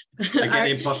 Again,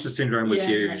 imposter syndrome was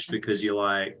huge because you're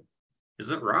like, is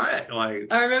it right? Like,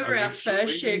 I remember our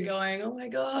first shoot going, oh my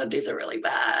God, these are really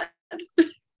bad.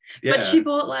 Yeah. But she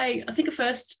bought like, I think a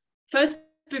first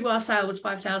boudoir sale was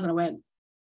 5,000. I went,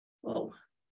 whoa,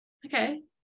 okay.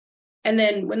 And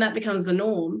then when that becomes the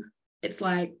norm, it's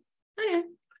like, okay,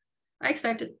 I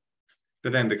expect it.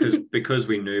 But then because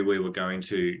we knew we were going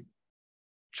to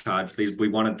charge these, we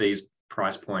wanted these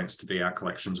price points to be our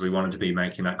collections. We wanted to be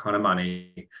making that kind of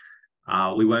money.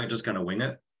 We weren't just going to wing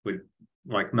it. We,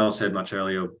 like Mel said much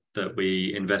earlier, that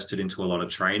we invested into a lot of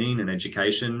training and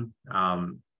education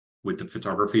with the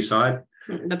photography side,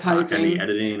 the posing, and the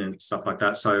editing and stuff like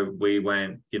that. So we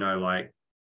went, you know, like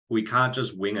we can't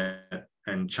just wing it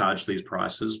and charge these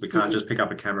prices. We can't just pick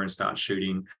up a camera and start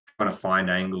shooting, trying to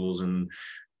find angles and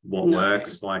what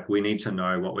works. Like we need to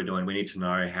know what we're doing. We need to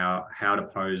know how to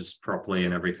pose properly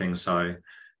and everything. So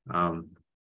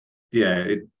yeah,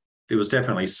 it was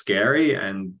definitely scary,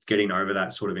 and getting over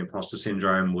that sort of imposter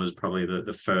syndrome was probably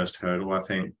the first hurdle, I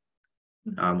think,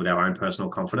 with our own personal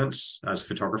confidence as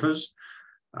photographers.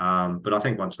 But I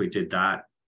think once we did that,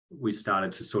 we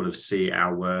started to sort of see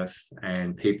our worth,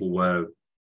 and people were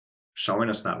showing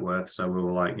us that worth. So we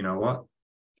were like, you know what?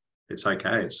 It's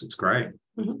okay. It's great.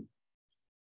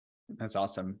 That's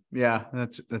awesome. Yeah,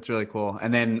 that's really cool.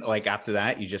 And then like after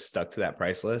that, you just stuck to that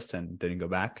price list and didn't go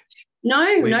back?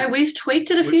 No, we've tweaked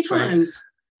it a few times.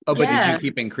 Oh, but did you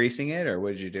keep increasing it, or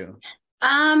what did you do?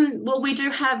 Well, we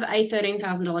do have a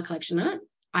 $13,000 collection in it.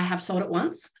 I have sold it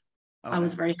once. Okay. I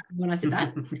was very happy when I did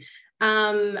that.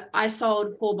 I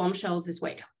sold 4 bombshells this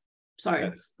week.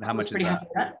 So how much is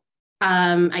that?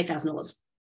 $8,000.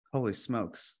 Holy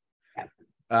smokes.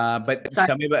 Yeah. But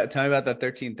tell me about that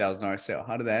 $13,000 sale.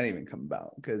 How did that even come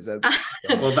about? Because that's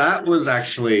well, that was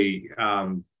actually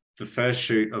the first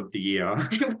shoot of the year,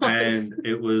 and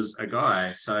it was a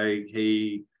guy. So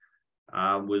he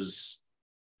was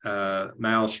a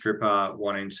male stripper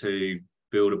wanting to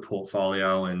build a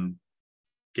portfolio and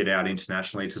get out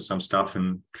internationally to some stuff,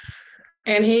 and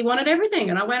he wanted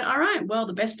everything. And I went, all right, well,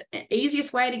 the best,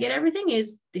 easiest way to get everything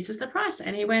is this is the price.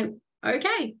 And he went,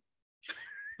 okay.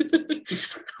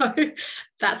 So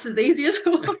that's as easy as it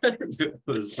was. It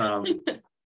was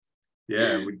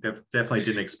yeah, we definitely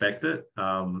didn't expect it.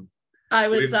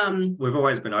 We've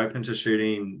always been open to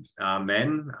shooting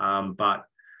men, but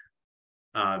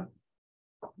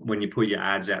when you put your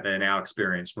ads out there, in our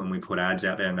experience, when we put ads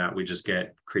out there and that, we just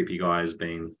get creepy guys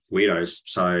being weirdos.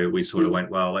 So we sort of went,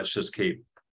 well, let's just keep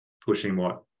pushing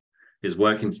what is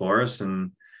working for us.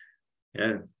 And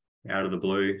yeah, out of the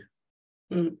blue,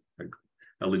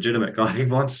 a legitimate guy who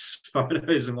wants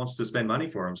photos and wants to spend money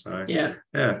for them. So yeah.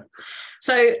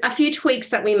 So a few tweaks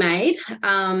that we made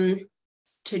to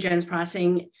Jen's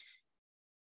pricing.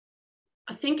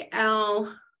 I think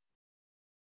our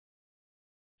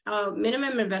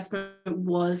minimum investment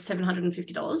was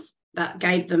 $750. That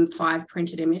gave them 5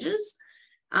 printed images.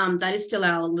 That is still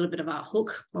a little bit of our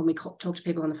hook when we talk to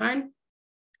people on the phone.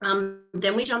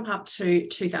 Then we jump up to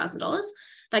 $2,000.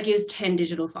 That gives 10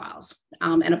 digital files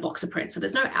and a box of prints. So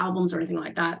there's no albums or anything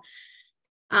like that.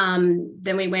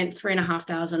 Then we went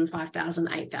 3,500, 5,000,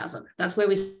 8,000. That's where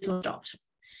we stopped.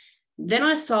 Then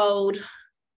I sold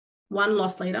one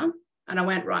loss leader and I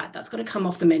went, right, that's got to come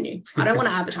off the menu. I don't want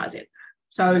to advertise it.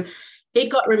 So it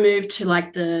got removed to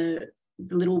like the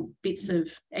little bits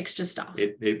of extra stuff.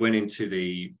 It went into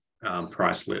the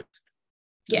price list.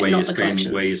 Yeah, where not you the spend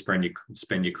collections.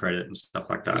 spend your credit and stuff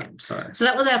like that. Yeah. So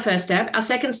that was our first step. Our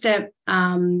second step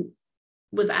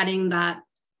was adding that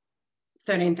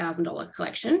 $13,000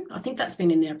 collection. I think that's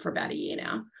been in there for about a year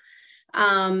now.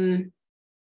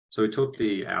 So we took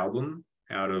the album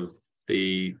out of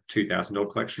the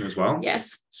 $2,000 collection as well.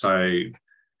 Yes. So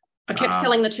I kept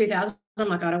selling the 2,000. I'm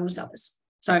like, I don't want to sell this.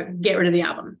 So get rid of the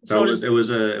album. So it was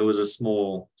a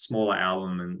smaller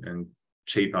album and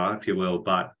cheaper, if you will.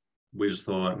 But we just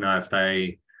thought, no, if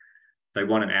they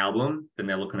want an album, then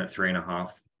they're looking at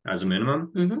 3.5 as a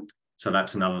minimum. Mm-hmm. So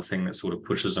that's another thing that sort of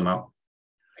pushes them up.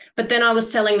 But then I was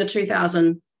selling the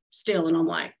 2,000 still, and I'm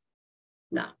like,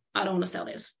 no, I don't want to sell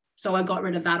this. So I got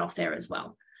rid of that off there as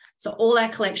well. So all our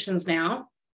collections now,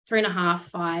 3.5,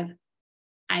 5,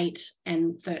 8,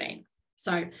 and 13.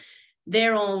 So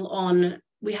they're all on.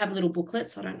 We have little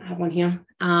booklets. I don't have one here.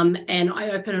 And I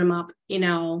open them up in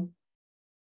our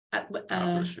at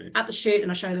the shoot,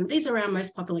 and I show them these are our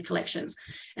most popular collections.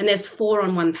 And there's 4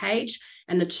 on one page,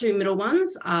 and the 2 middle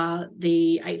ones are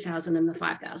the 8,000 and the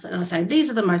 5,000. And I say these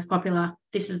are the most popular.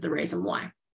 This is the reason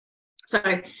why. So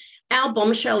our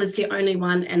bombshell is the only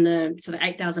one, and the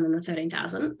 8,000 and the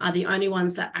 13,000 are the only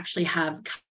ones that actually have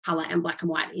color and black and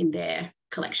white in their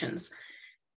collections.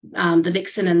 The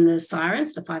Vixen and the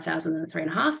Sirens, the 5,000 and the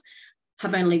 3.5,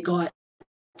 have only got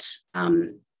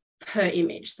per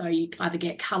image. So you either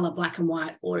get color, black and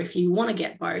white, or if you want to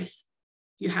get both,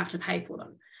 you have to pay for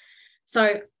them.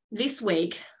 So this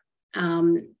week,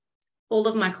 all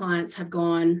of my clients have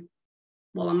gone,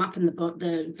 well, I'm up in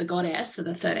the goddess, so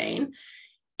the 13.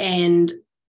 And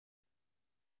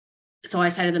so I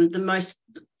say to them,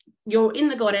 you're in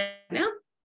the goddess now.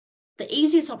 The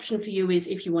easiest option for you is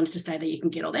if you wanted to stay there, you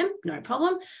can get all them, no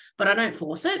problem. But I don't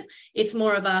force it. It's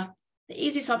more of the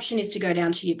easiest option is to go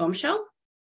down to your bombshell.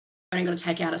 Only got to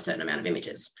take out a certain amount of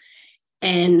images.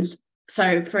 And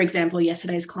so, for example,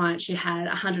 yesterday's client, she had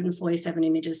 147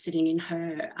 images sitting in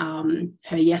her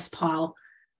yes pile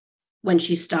when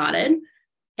she started.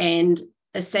 And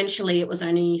essentially it was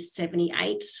only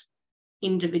 78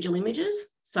 individual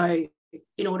images. So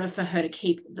in order for her to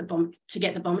get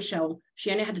the bombshell,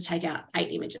 she only had to take out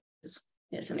 8 images.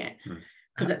 Yeah, 78,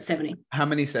 because that's 70. How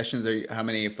many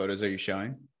photos are you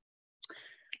showing?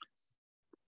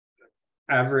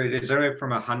 Average, it's anywhere from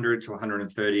 100 to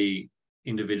 130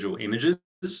 individual images,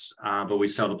 but we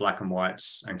sell the black and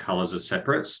whites and colors as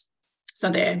separates. So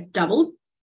they're doubled.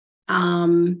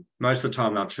 Most of the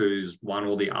time they'll choose one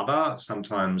or the other.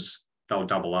 Sometimes they'll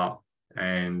double up,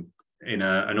 and in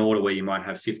an order where you might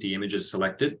have 50 images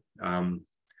selected,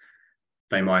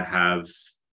 they might have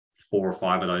 4 or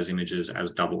 5 of those images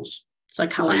as doubles. So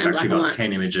color, so you've and actually black got and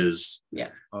 10 images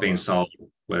being sold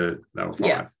where they were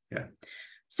 5. Yeah.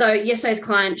 So yesterday's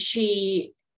client,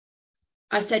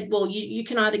 I said, well, you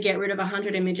can either get rid of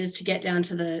 100 images to get down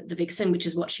to the Vixen, which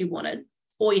is what she wanted,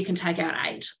 or you can take out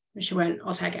 8. And she went,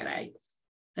 I'll take out 8.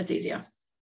 That's easier.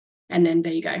 And then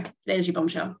there you go. There's your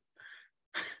bombshell.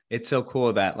 It's so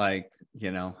cool that, like,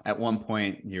 you know, at one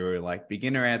point you were like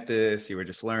beginner at this, you were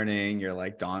just learning, you're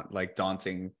like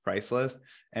daunting price list.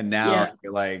 And now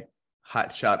you're like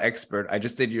hot shot expert. I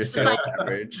just did your sales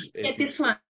average. Get this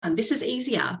one. This is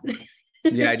easier.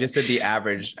 Yeah, I just did the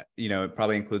average. You know, it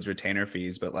probably includes retainer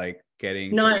fees, but like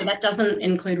that doesn't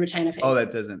include retainer fees. Oh,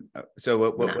 that doesn't.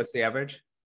 So what's the average?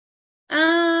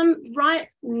 Right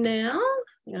now,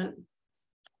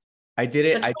 I did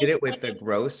it with the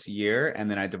gross year, and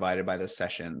then I divided by the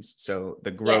sessions. So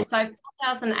the gross. Yeah, so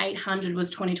 4,800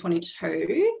 was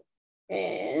 2022,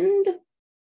 and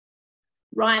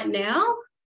right now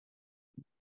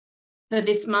for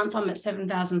this month I'm at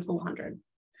 7,400.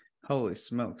 Holy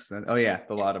smokes. Oh yeah,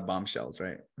 the lot of bombshells,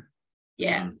 right?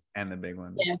 Yeah. And the big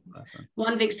one. Yeah. Last one.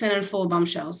 1 vixen and 4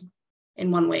 bombshells in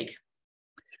 1 week.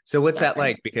 So what's that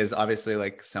like? Because obviously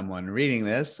like someone reading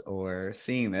this or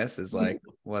seeing this is like,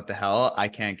 what the hell? I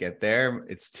can't get there.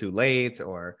 It's too late.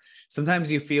 Or sometimes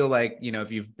you feel like, you know,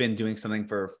 if you've been doing something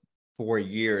for 4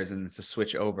 years and it's a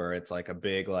switch over, it's like a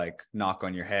big like knock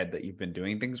on your head that you've been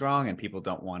doing things wrong and people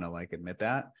don't want to like admit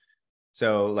that.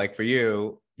 So like for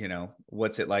you, you know,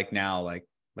 what's it like now? Like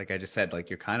I just said,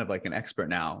 like you're kind of like an expert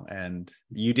now, and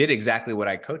you did exactly what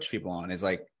I coach people on is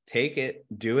like, take it,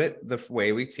 do it the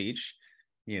way we teach,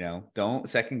 you know, don't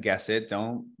second guess it.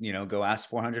 Don't, you know, go ask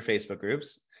 400 Facebook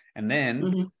groups. And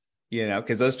then, you know,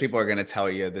 because those people are going to tell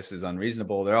you this is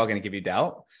unreasonable. They're all going to give you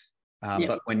doubt.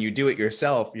 But when you do it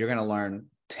yourself, you're going to learn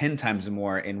 10 times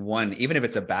more in one, even if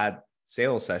it's a bad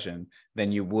sales session,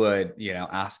 than you would, you know,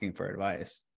 asking for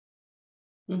advice.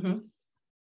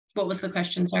 What was the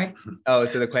question? Sorry. Oh,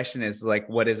 so the question is like,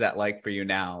 what is that like for you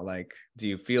now? Like, do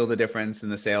you feel the difference in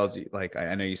the sales? Like,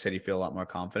 I know you said you feel a lot more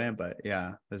confident, but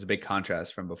yeah, there's a big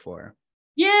contrast from before.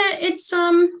 Yeah, it's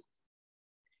I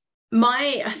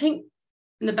think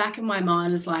in the back of my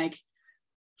mind is like,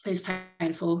 please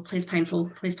painful, please painful,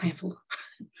 please painful.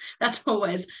 That's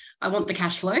always, I want the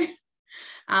cash flow.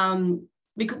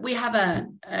 Because we have a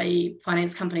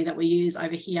finance company that we use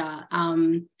over here,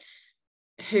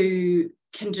 who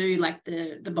can do like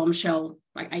the bombshell,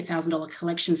 like $8,000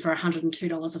 collection for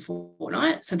 $102 a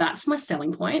fortnight. So that's my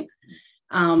selling point.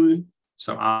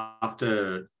 So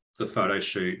after the photo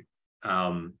shoot,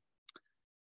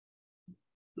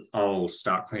 I'll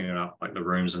start cleaning up like the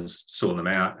rooms and sorting them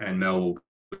out, and Mel will be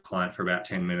with the client for about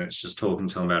 10 minutes, just talking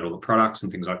to them about all the products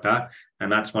and things like that. And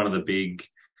that's one of the big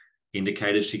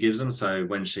indicators she gives them. So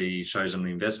when she shows them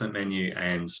the investment menu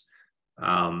and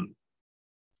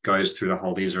goes through the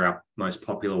whole, these are our most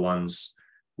popular ones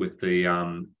with the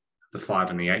 $5,000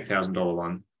 and the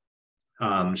 $8,000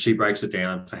 one. She breaks it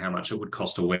down for how much it would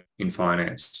cost a week in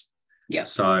finance. Yeah.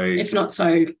 So it's not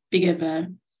so big of a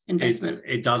investment.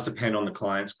 It does depend on the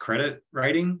client's credit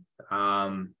rating.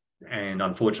 And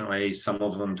unfortunately, some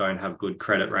of them don't have good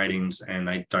credit ratings and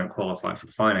they don't qualify for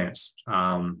the finance.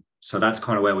 So that's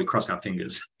kind of where we cross our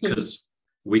fingers, because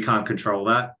we can't control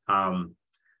that.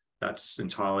 That's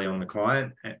entirely on the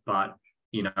client. But,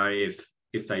 you know,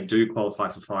 if they do qualify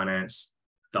for finance,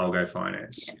 they'll go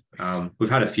finance. Yeah.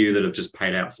 We've had a few that have just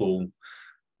paid out full.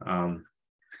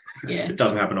 It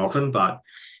doesn't happen often, but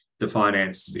the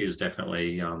finance is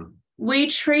definitely... we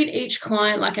treat each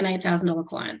client like an $8,000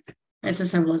 client. It's as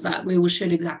simple as that. We will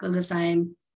shoot exactly the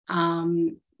same.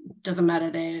 Doesn't matter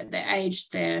their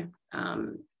age, treat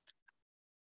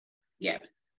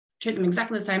them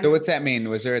exactly the same. So what's that mean?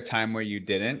 Was there a time where you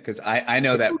didn't? Because I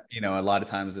know that, you know, a lot of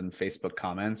times in Facebook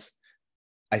comments,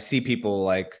 I see people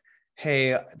like,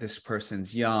 hey, this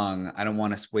person's young, I don't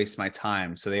want to waste my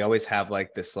time. So they always have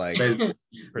like this, like,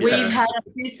 we've had a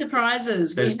few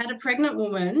surprises. We had a pregnant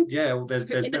woman there's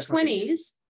in the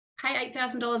 20s pay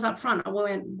 $8,000 up front. I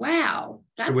went, wow.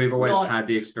 So we've always had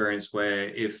the experience where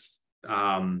if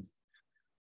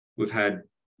we've had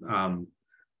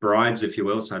brides, if you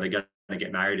will, so they're going to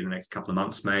get married in the next couple of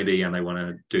months maybe, and they want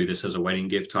to do this as a wedding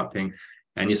gift type thing.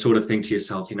 And you sort of think to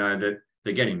yourself, you know, that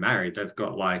they're getting married. They've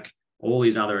got like all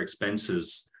these other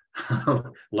expenses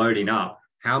loading up.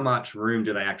 How much room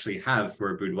do they actually have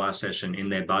for a boudoir session in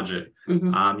their budget?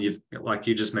 You've, like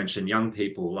you just mentioned, young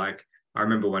people. Like I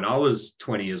remember when I was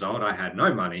 20 years old, I had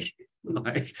no money.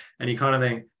 And you kind of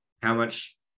think, how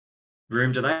much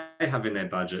room do they have in their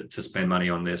budget to spend money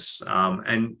on this?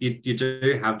 And you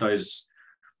do have those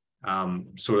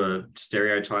sort of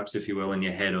stereotypes, if you will, in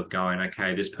your head of going,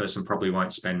 okay, this person probably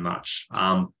won't spend much.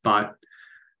 But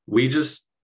we just,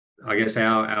 I guess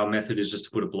our method is just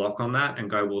to put a block on that and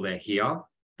go, well, they're here.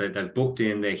 They've booked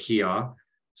in, they're here.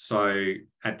 So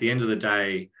at the end of the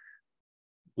day,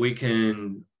 we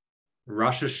can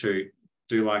rush a shoot,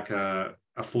 do like a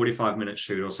 45-minute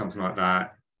shoot or something like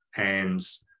that, and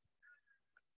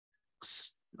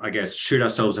I guess shoot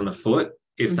ourselves in the foot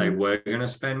if they were going to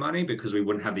spend money, because we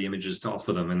wouldn't have the images to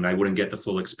offer them and they wouldn't get the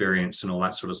full experience and all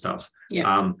that sort of stuff.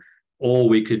 Or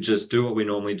we could just do what we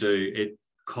normally do. It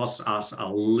costs us a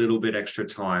little bit extra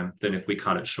time than if we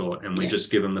cut it short, and we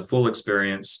just give them the full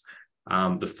experience,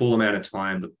 the full amount of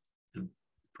time, the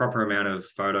proper amount of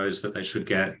photos that they should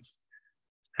get.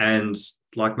 And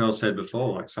like Mel said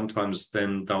before, like sometimes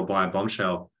then they'll buy a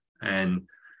bombshell and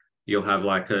you'll have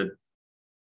like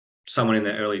someone in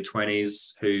their early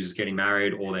 20s who's getting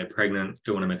married, or they're pregnant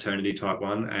doing a maternity type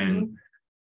one,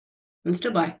 and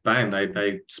still buy. Bam,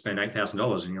 they spend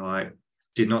 $8,000 and you're like,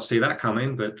 did not see that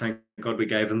coming, but thank God we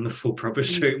gave them the full proper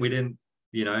shoot. We didn't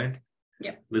you know,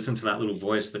 listen to that little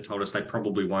voice that told us they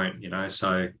probably won't, you know.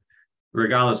 So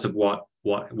regardless of what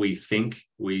we think,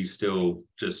 we still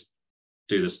just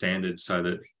do the standard so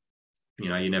that, you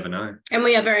know, you never know. And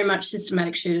we are very much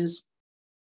systematic shooters.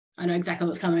 I know exactly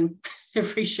what's coming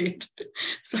every shoot.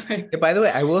 So by the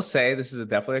way, I will say this is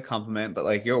definitely a compliment, but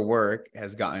like your work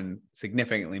has gotten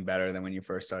significantly better than when you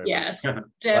first started. Yes,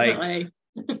 definitely.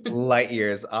 Like, light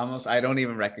years almost. I don't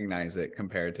even recognize it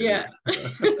compared to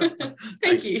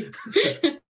Thank you.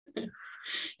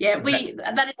 Yeah,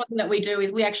 that is one thing that we do,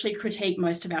 is we actually critique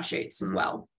most of our shoots as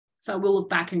well. So we'll look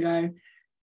back and go,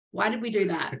 why did we do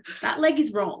that? That leg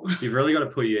is wrong. You've really got to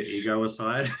put your ego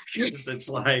aside, because it's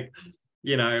like,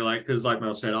 you know, like, because like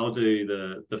Mel said, I'll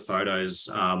do the photos.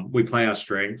 We play our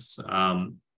strengths.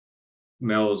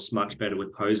 Mel's much better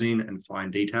with posing and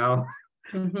fine detail.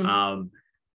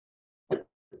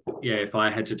 Yeah, if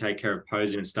I had to take care of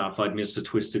posing and stuff, I'd miss a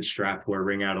twisted strap or a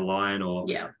ring out of line or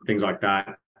things like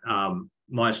that.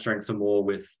 My strengths are more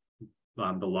with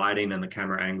the lighting and the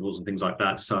camera angles and things like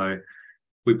that. So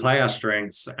we play our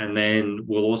strengths, and then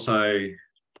we'll also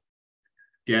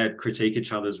critique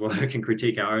each other's work and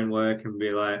critique our own work and be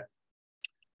like,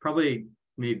 probably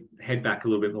need head back a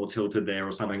little bit more tilted there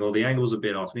or something, or the angle's a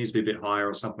bit off, needs to be a bit higher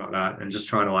or something like that, and just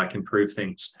trying to like improve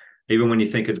things. Even when you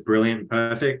think it's brilliant and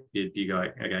perfect, you go,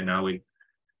 okay, no, we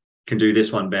can do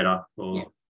this one better.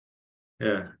 Or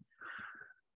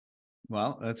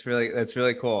Well, that's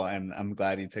really cool, and I'm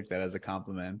glad you took that as a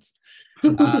compliment.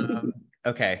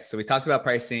 Okay, so we talked about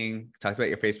pricing, talked about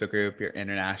your Facebook group, your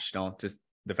international, just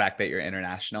the fact that you're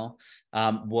international.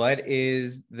 What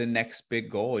is the next big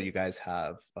goal you guys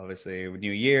have? Obviously,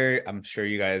 new year. I'm sure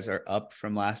you guys are up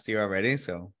from last year already.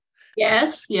 So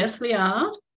yes, we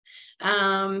are.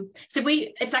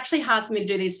 It's actually hard for me to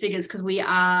do these figures because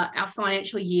our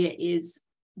financial year is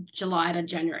July to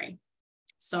January.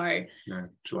 So no,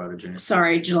 July to June.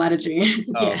 Sorry, July to June.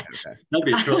 Oh, okay. That'd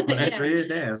be a short financial year,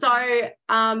 damn. So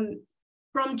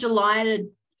from July to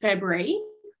February,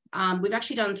 we've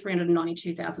actually done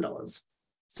 $392,000.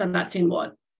 So that's in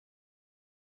what?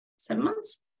 7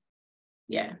 months?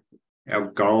 Yeah. Our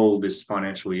goal this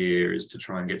financial year is to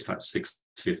try and get to that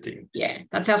 650. Yeah,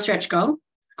 that's our stretch goal.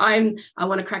 I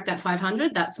want to crack that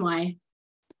 500. That's my.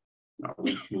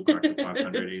 We'll crack the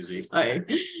 500 easy. So,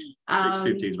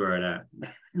 650 is where it at.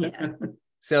 Yeah.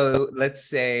 So let's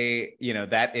say, you know,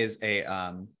 that is a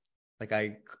like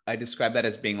I describe that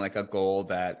as being like a goal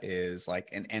that is like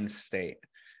an end state.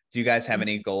 Do you guys have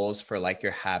any goals for like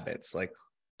your habits, like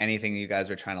anything you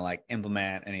guys are trying to like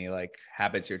implement, any like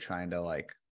habits you're trying to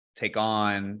like take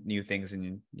on, new things,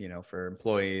 and you know, for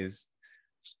employees?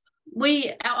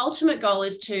 Our ultimate goal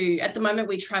is to, at the moment,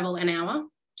 we travel an hour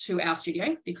to our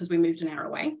studio because we moved an hour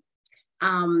away.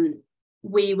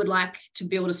 We would like to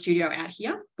build a studio out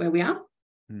here where we are,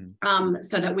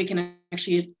 so that we can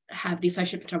actually have the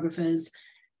associate photographers,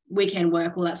 weekend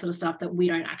work, all that sort of stuff that we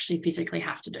don't actually physically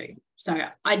have to do. So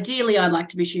ideally, I'd like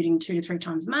to be shooting 2 to 3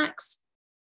 times max,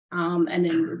 and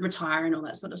then retire and all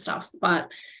that sort of stuff.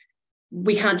 But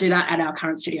we can't do that at our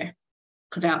current studio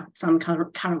because our son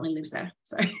currently lives there.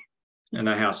 So. And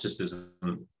the house just isn't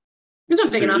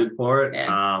big enough for it.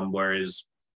 Yeah. Whereas,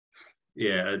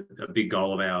 a big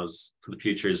goal of ours for the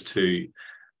future is to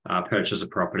purchase a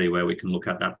property where we can look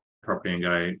at that property and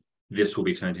go, this will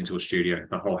be turned into a studio,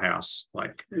 the whole house,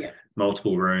 like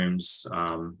multiple rooms,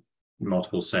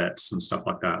 multiple sets and stuff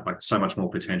like that. Like so much more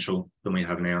potential than we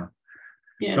have now.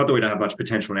 Yeah. Not that we don't have much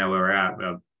potential now where we're at.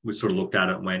 We sort of looked at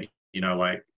it and went, you know,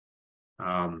 like,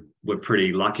 we're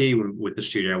pretty lucky with the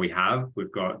studio we have.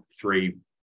 We've got 3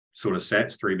 sort of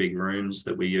sets, 3 big rooms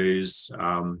that we use,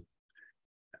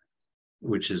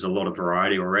 which is a lot of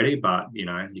variety already, but you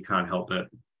know, you can't help it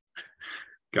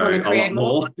go a lot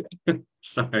more.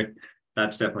 So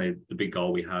that's definitely the big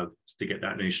goal we have, is to get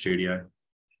that new studio.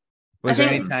 Was there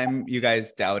any time you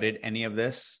guys doubted any of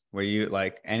this? Were you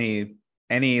like any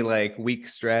like week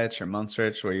stretch or month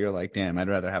stretch where you're like, damn, I'd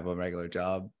rather have a regular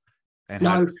job? And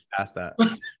how did you pass that?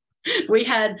 We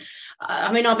had,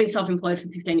 I've been self-employed for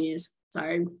 15 years.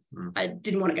 So I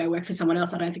didn't want to go work for someone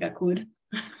else. I don't think I could.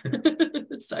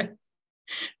 So,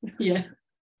 yeah.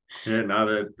 Yeah,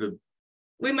 no,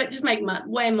 we might just make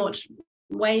way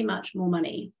much more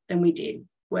money than we did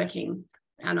working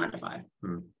our 9 to 5.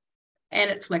 And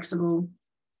it's flexible.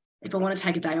 If I want to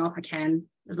take a day off, I can,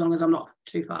 as long as I'm not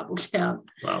too far booked out.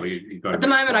 Well, you've got at the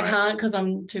moment, I can't because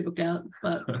I'm too booked out.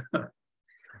 But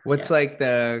what's like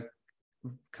the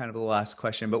kind of the last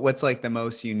question, but what's like the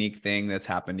most unique thing that's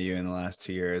happened to you in the last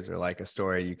 2 years, or like a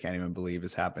story you can't even believe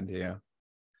has happened to you,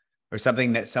 or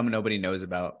something that nobody knows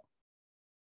about?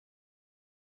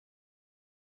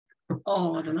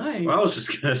 Oh, I don't know. Well, I was just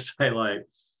going to say, like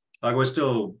we're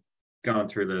still going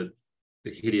through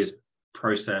the hideous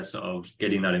process of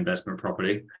getting that investment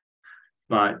property.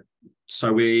 But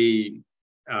so we're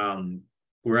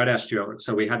at our studio.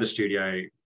 So we had the studio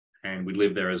and we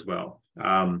lived there as well.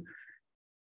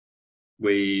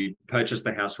 We purchased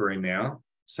the house we're in now.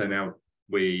 So now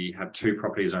we have 2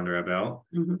 properties under our belt,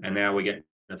 and now we get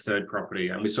a 3rd property.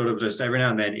 And we sort of just every now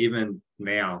and then, even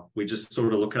now, we just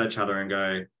sort of look at each other and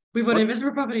go, we bought an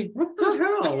investment property. What the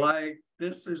hell? Like,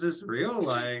 is this real?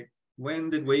 Like, when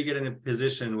did we get in a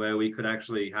position where we could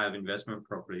actually have investment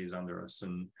properties under us?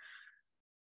 And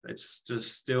it's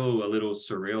just still a little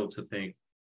surreal to think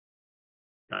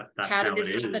that that's how it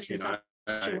is, you know.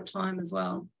 Short time as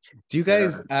well. Do you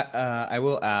guys I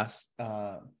will ask,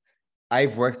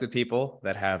 I've worked with people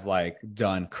that have like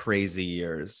done crazy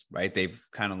years, right? They've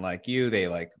kind of like you, they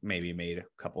like maybe made a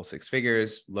couple 6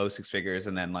 figures, low 6 figures,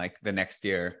 and then like the next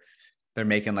year they're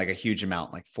making like a huge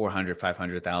amount, like 400,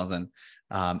 500,000.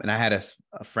 And I had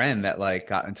a friend that like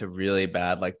got into really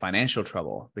bad like financial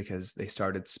trouble because they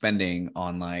started spending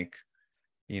on like,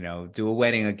 you know, do a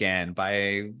wedding again,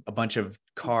 buy a bunch of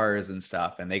cars and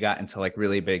stuff. And they got into like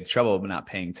really big trouble, but not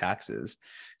paying taxes.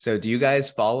 So do you guys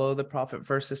follow the profit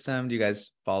first system? Do you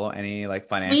guys follow any like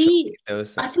financial?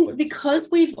 I think because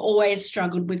we've always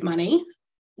struggled with money,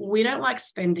 we don't like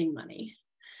spending money.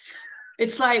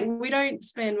 It's like, we don't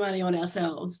spend money on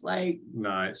ourselves. Like,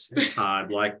 no, it's hard.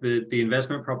 Like the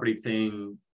investment property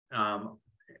thing,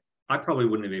 I probably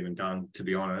wouldn't have even done, to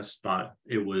be honest, but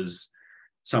it was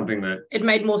something that it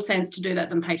made more sense to do that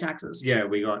than pay taxes. Yeah,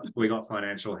 we got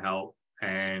financial help,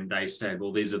 and they said,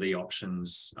 well, these are the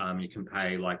options. You can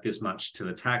pay like this much to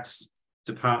the tax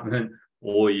department,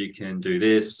 or you can do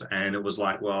this. And it was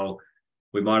like, well,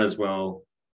 we might as well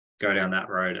go down that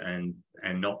road and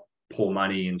not pour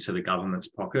money into the government's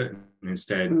pocket, and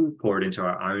instead pour it into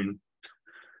our own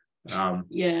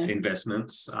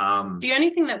investments. The only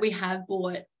thing that we have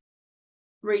bought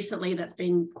recently that's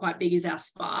been quite big is our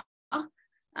spa.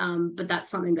 But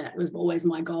that's something that was always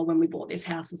my goal when we bought this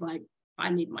house, was like, I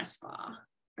need my spa.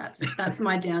 That's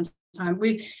my downtime.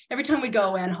 Every time we'd go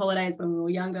away on holidays when we were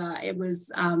younger, it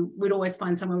was we'd always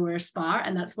find somewhere where a spa,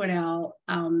 and that's when our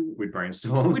we'd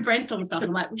brainstorm stuff.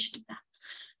 I'm like, we should do that.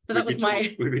 So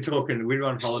we'd be talking, we'd go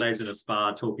on holidays in a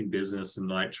spa, talking business and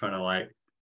like trying to like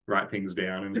write things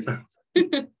down and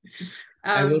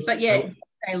but yeah,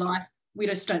 day life, we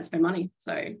just don't spend money,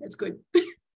 so it's good.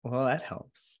 Well, that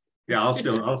helps. Yeah, I'll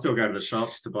still go to the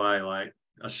shops to buy like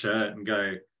a shirt and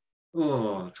go,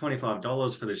 oh,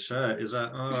 $25 for this shirt. Is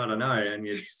that, I don't know. And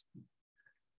you just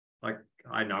like,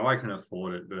 I know I can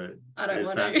afford it, but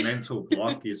there's that mental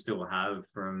block you still have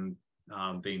from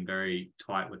being very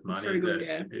tight with money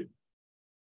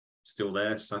it's still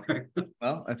there. So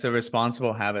well, it's a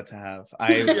responsible habit to have.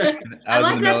 I was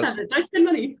in the military. Don't spend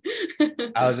money.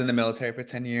 I was in the military for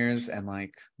 10 years, and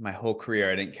like my whole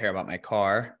career I didn't care about my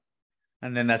car.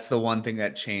 And then that's the one thing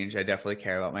that changed. I definitely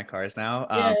care about my cars now.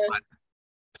 But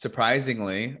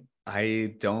surprisingly,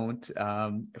 I don't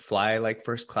fly like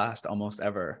first class almost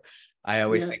ever. I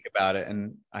always think about it.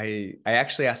 And I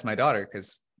actually asked my daughter,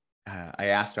 because I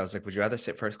asked her, I was like, would you rather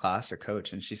sit first class or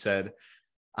coach? And she said,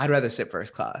 I'd rather sit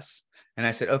first class. And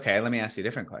I said, okay, let me ask you a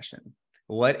different question.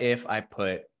 What if I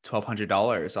put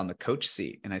 $1,200 on the coach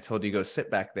seat and I told you go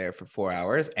sit back there for 4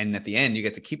 hours, and at the end you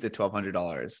get to keep the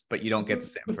 $1,200, but you don't get to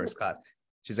sit in first class?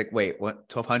 She's like, wait,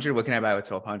 what? 1,200? What can I buy with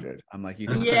 1,200? I'm like, you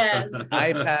can buy an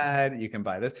iPad, you can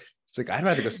buy this. She's like, I'd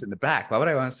rather go sit in the back. Why would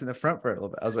I want to sit in the front for a little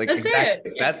bit? I was like,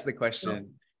 exactly. That's the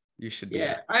question you should be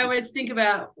asking. I always think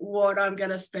about what I'm going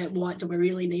to spend. What do we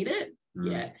really need it?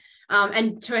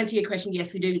 And to answer your question,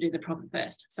 yes, we do the profit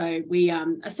first. So we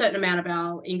a certain amount of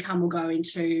our income will go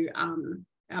into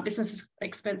our business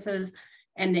expenses,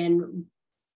 and then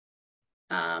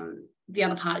the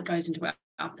other part goes into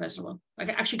our personal. Like,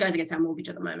 it actually goes against our mortgage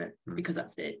at the moment, because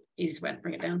that's the easiest way to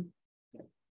bring it down.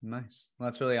 Nice. Well,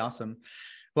 that's really awesome.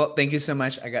 Well, thank you so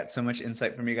much. I got so much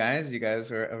insight from you guys. You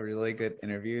guys were a really good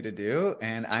interview to do,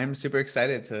 and I'm super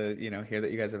excited to hear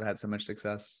that you guys have had so much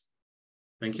success.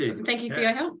 Thank you. Thank you for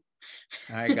your help.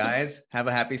 All right, guys, have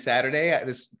a happy Saturday.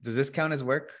 Does this count as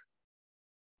work?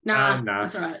 Nah,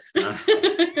 that's all right.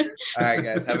 All right,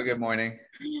 guys, have a good morning.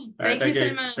 Thank you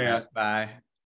so much. See ya. Bye.